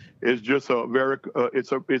 And it's just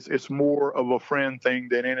it's more of a friend thing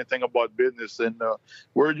than anything about business. And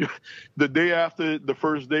the day after the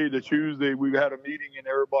first day, the Tuesday, we had a meeting, and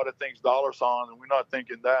everybody thinks dollar signs, and we're not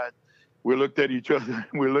thinking that. We looked at each other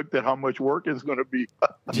and we looked at how much work it's going to be.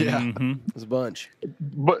 Yeah, mm-hmm. It's a bunch.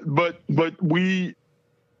 But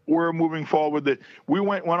we're moving forward.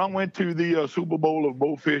 When I went to the Super Bowl of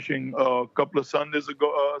bow fishing a couple of Saturdays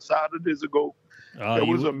ago. It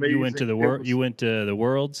was amazing. You went to the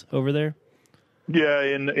Worlds over there? Yeah,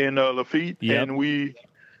 in Lafitte, yep. And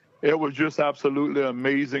it was just absolutely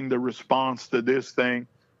amazing, the response to this thing.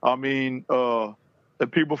 I mean, the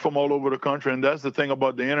people from all over the country, and that's the thing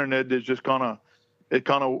about the internet that just kind of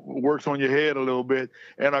works on your head a little bit.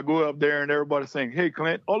 And I go up there and everybody's saying, "Hey,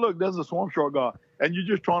 Clint, oh look, there's a swamp shark guy," and you're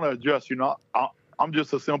just trying to adjust. I'm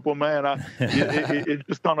just a simple man. It's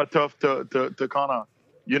just kind of tough to kind of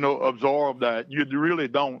absorb that. You really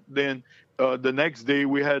don't. Then the next day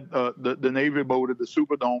we had the Navy boat at the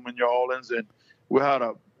Superdome in New Orleans, and we had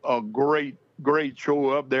a great show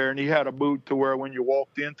up there. And he had a booth to where when you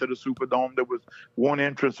walked into the Superdome, there was one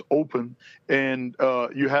entrance open, and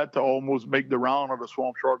you had to almost make the round of the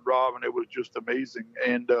Swamp Shark Drive, and it was just amazing.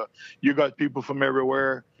 And you got people from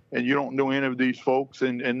everywhere, and you don't know any of these folks,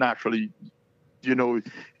 and naturally, you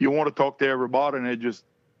want to talk to everybody, and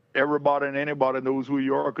everybody and anybody knows who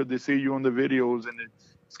you are because they see you in the videos, and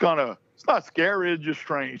it's not scary, it's just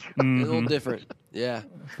strange. Mm-hmm. A little different. Yeah.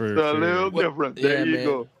 A little different. There you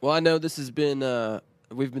go. Well, I know this has been,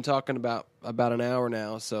 we've been talking about an hour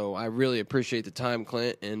now, so I really appreciate the time,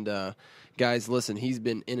 Clint. And guys, listen, he's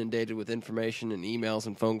been inundated with information and emails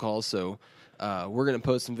and phone calls, so we're going to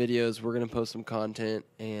post some videos, we're going to post some content,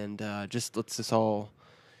 and let's just all,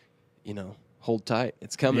 hold tight.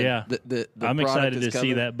 It's coming. Yeah. The I'm excited to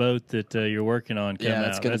see that boat that you're working on come out.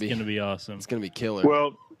 That's going to be awesome. It's going to be killer.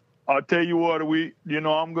 Well, I'll tell you what,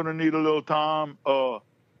 I'm going to need a little time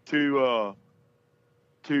to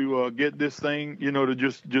get this thing, to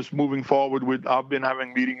just moving forward with. I've been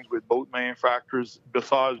having meetings with boat manufacturers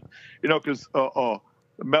besides, because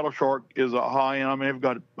Metal Shark is a high end. I mean, they've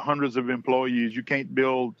got hundreds of employees. You can't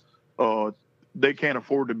build. They can't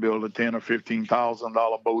afford to build a $10,000 or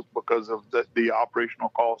 $15,000 boat because of the operational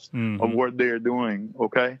cost mm-hmm. of what they're doing.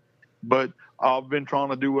 Okay, but I've been trying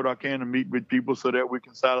to do what I can to meet with people so that we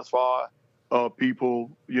can satisfy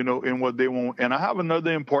people, in what they want. And I have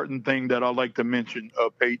another important thing that I'd like to mention,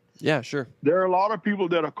 Pate. Yeah, sure. There are a lot of people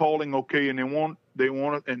that are calling, okay, and they want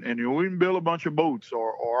it, and we can build a bunch of boats,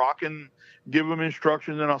 or I can give them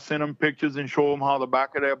instructions and I'll send them pictures and show them how the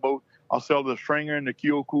back of their boat. I'll sell the stringer and the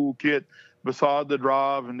keel cool kit beside the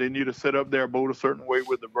drive, and they need to set up their boat a certain way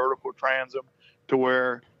with the vertical transom to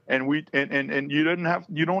where, and you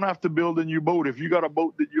don't have to build a new boat if you got a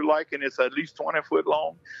boat that you like and it's at least 20 foot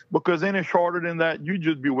long, because any shorter than that you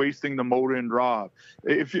just be wasting the motor and drive.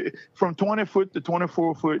 If you from 20 foot to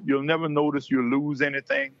 24 foot, you'll never notice you lose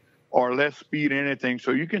anything or less speed anything.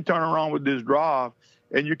 So you can turn around with this drive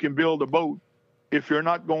and you can build a boat if you're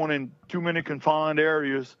not going in too many confined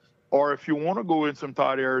areas, or if you want to go in some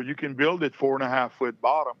tight areas, you can build it 4.5 foot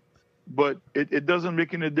bottom. But it doesn't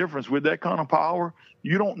make any difference. With that kind of power,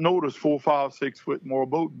 you don't notice 4, 5, 6 foot more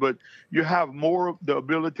boat, but you have more the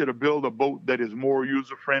ability to build a boat that is more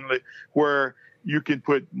user friendly, where you can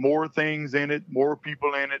put more things in it, more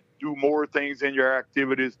people in it, do more things in your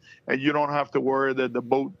activities, and you don't have to worry that the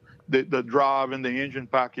boat, the drive and the engine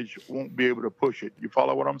package won't be able to push it. You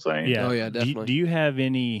follow what I'm saying? Yeah. Oh, yeah, definitely. Do you have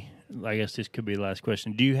any, I guess this could be the last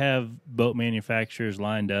question, do you have boat manufacturers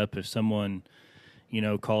lined up if someone,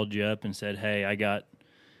 called you up and said, hey, I got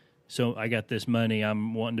this money,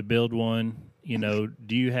 I'm wanting to build one,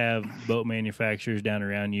 do you have boat manufacturers down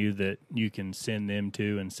around you that you can send them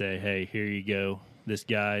to and say, hey, here you go, this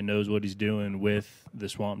guy knows what he's doing with the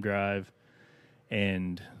Swamp Drive,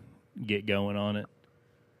 and get going on it?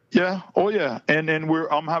 Yeah. Oh, yeah. And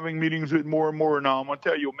I'm having meetings with more and more now. I'm going to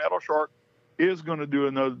tell you, Metal Shark is going to do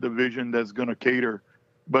another division that's going to cater,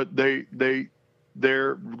 but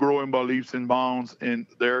they're growing by leaps and bounds, and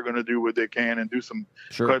they're going to do what they can and do some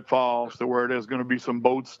cut files to where there's going to be some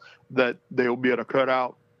boats that they'll be able to cut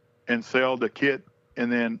out and sell the kit.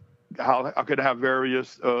 And then I could have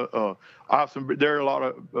various, there are a lot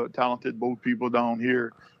of talented boat people down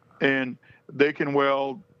here, and they can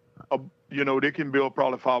weld, they can build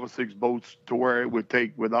probably 5 or 6 boats to where it would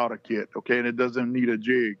take without a kit. Okay. And it doesn't need a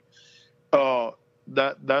jig.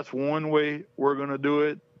 That's one way we're going to do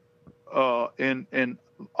it. And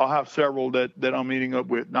I'll have several that I'm meeting up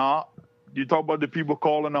with. Now, you talk about the people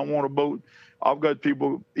calling, I want a boat. I've got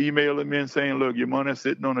people emailing me and saying, look, your money's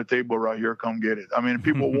sitting on the table right here. Come get it. I mean,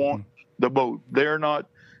 people want the boat. They're not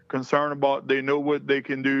concerned about, they know what they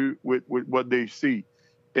can do with what they see.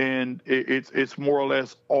 And it's more or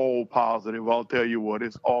less all positive. I'll tell you what,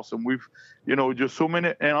 it's awesome. We've, just so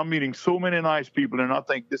many, and I'm meeting so many nice people. And I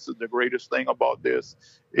think this is the greatest thing about this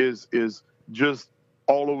is just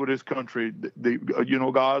all over this country, the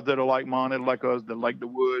guys that are like-minded like us, that like the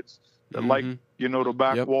woods, that like, the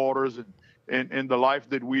backwaters and the life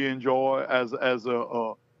that we enjoy as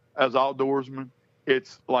outdoorsmen.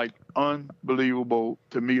 It's like unbelievable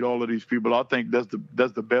to meet all of these people. I think that's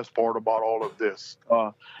the best part about all of this.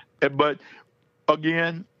 But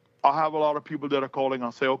again, I have a lot of people that are calling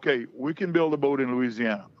and say, okay, we can build a boat in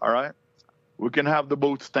Louisiana. All right. We can have the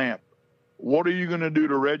boat stamped. What are you going to do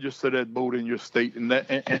to register that boat in your state? And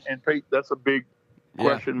Pete, that's a big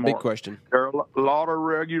question mark. Big question. There are a lot of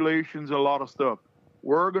regulations, a lot of stuff.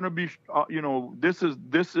 We're going to be,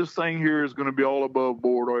 this thing here is going to be all above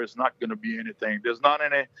board, or it's not going to be anything. There's not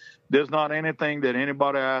anything that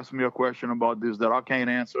anybody asks me a question about this that I can't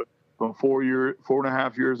answer from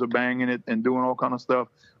 4.5 years of banging it and doing all kind of stuff.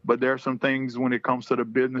 But there are some things when it comes to the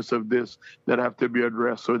business of this that have to be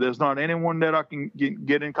addressed. So there's not anyone that I can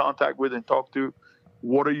get in contact with and talk to.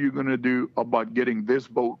 What are you going to do about getting this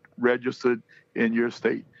boat registered in your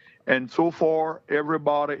state? And so far,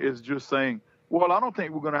 everybody is just saying, well, I don't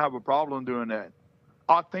think we're going to have a problem doing that.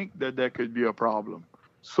 I think that could be a problem.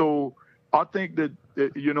 So I think that,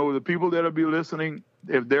 the people that'll be listening,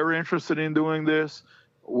 if they're interested in doing this,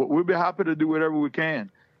 we'll be happy to do whatever we can.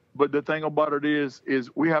 But the thing about it is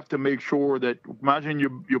we have to make sure that, imagine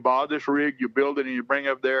you buy this rig, you build it, and you bring it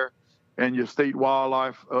up there, and your state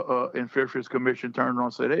wildlife and fisheries commission turned around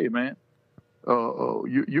and said, hey, man,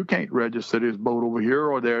 you can't register this boat over here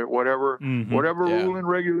or there, whatever rule and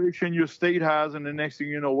regulation your state has, and the next thing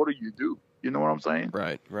you know, what do? You know what I'm saying?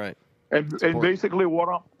 Right. And basically,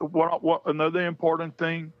 what another important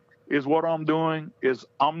thing is what I'm doing is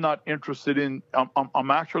I'm not interested in.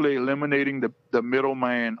 I'm actually eliminating the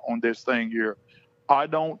middleman on this thing here.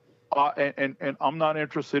 And I'm not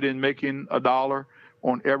interested in making a dollar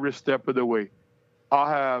on every step of the way. I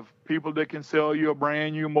have people that can sell you a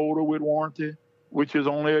brand new motor with warranty, which is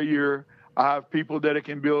only a year. I have people that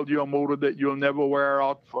can build you a motor that you'll never wear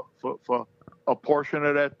out for a portion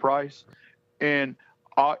of that price. And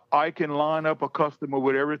I can line up a customer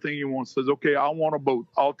with everything he wants. Says, okay, I want a boat.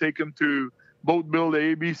 I'll take him to Boat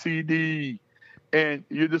Builder ABCD. And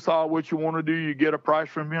you decide what you want to do. You get a price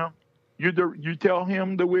from him. You tell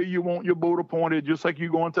him the way you want your boat appointed, just like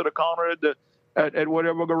you go into the counter at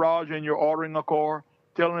whatever garage and you're ordering a car,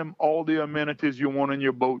 telling him all the amenities you want in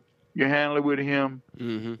your boat. You handle it with him.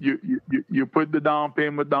 Mm-hmm. You put the down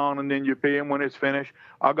payment down, and then you pay him when it's finished.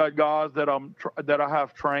 I got guys that I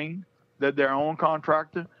have trained, that their own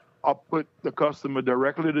contractor. I'll put the customer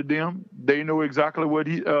directly to them. They know exactly what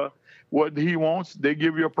he wants. They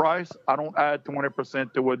give you a price. I don't add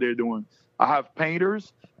 20% to what they're doing. I have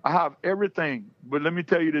painters. I have everything. But let me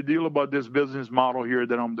tell you the deal about this business model here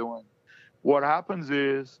that I'm doing. What happens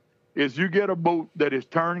is you get a boat that is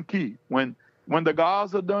turnkey. When the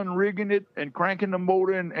guys are done rigging it and cranking the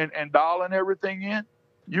motor and dialing everything in,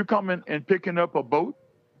 you come in and picking up a boat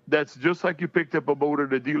that's just like you picked up a boat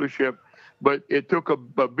at a dealership, but it took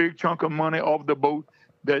a big chunk of money off the boat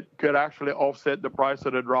that could actually offset the price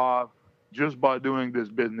of the drive just by doing this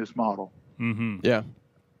business model. Mm-hmm. Yeah.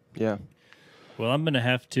 Yeah. Well, I'm going to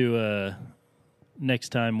have to, next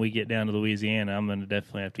time we get down to Louisiana, I'm going to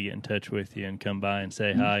definitely have to get in touch with you and come by and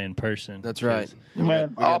say hi in person. That's right.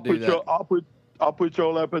 Man, I'll put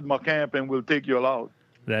y'all up at my camp and we'll take you out.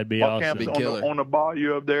 That'd be my awesome. camp's on the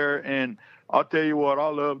bayou up there, and I'll tell you what, I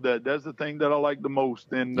love that. That's the thing that I like the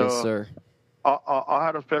most. And yes, sir. I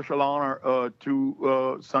had a special honor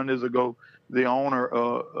 2 Sundays ago. The owner,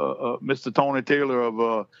 Mr. Tony Taylor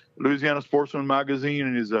of Louisiana Sportsman Magazine,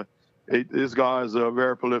 and this guy is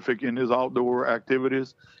very prolific in his outdoor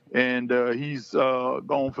activities. And he's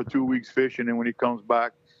gone for 2 weeks fishing, and when he comes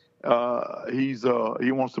back, he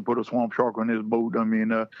wants to put a swamp shark on his boat. I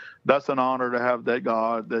mean, that's an honor to have that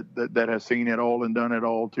guy that has seen it all and done it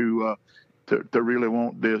all to really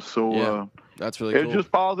want this. So yeah, that's really cool. It's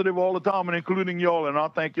just positive all the time, and including y'all. And I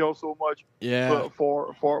thank y'all so much. Yeah.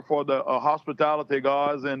 For the hospitality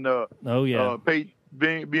guys and Pete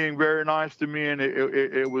being very nice to me, and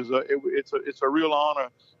it's a real honor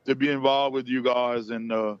to be involved with you guys.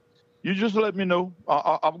 And you just let me know.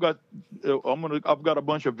 I've got a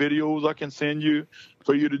bunch of videos I can send you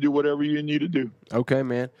for you to do whatever you need to do. Okay,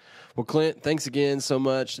 man. Well, Clint, thanks again so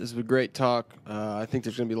much. This was a great talk. I think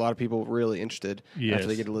there's going to be a lot of people really interested after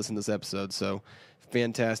they get to listen to this episode. So,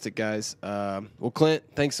 fantastic, guys. Well, Clint,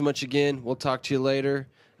 thanks so much again. We'll talk to you later.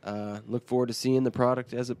 Look forward to seeing the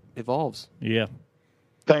product as it evolves. Yeah.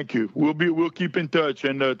 Thank you. We'll keep in touch,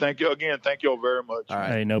 and thank you again. Thank you all very much. All right.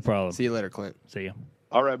 Hey, no problem. See you later, Clint. See you.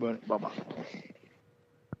 All right, buddy. Bye-bye.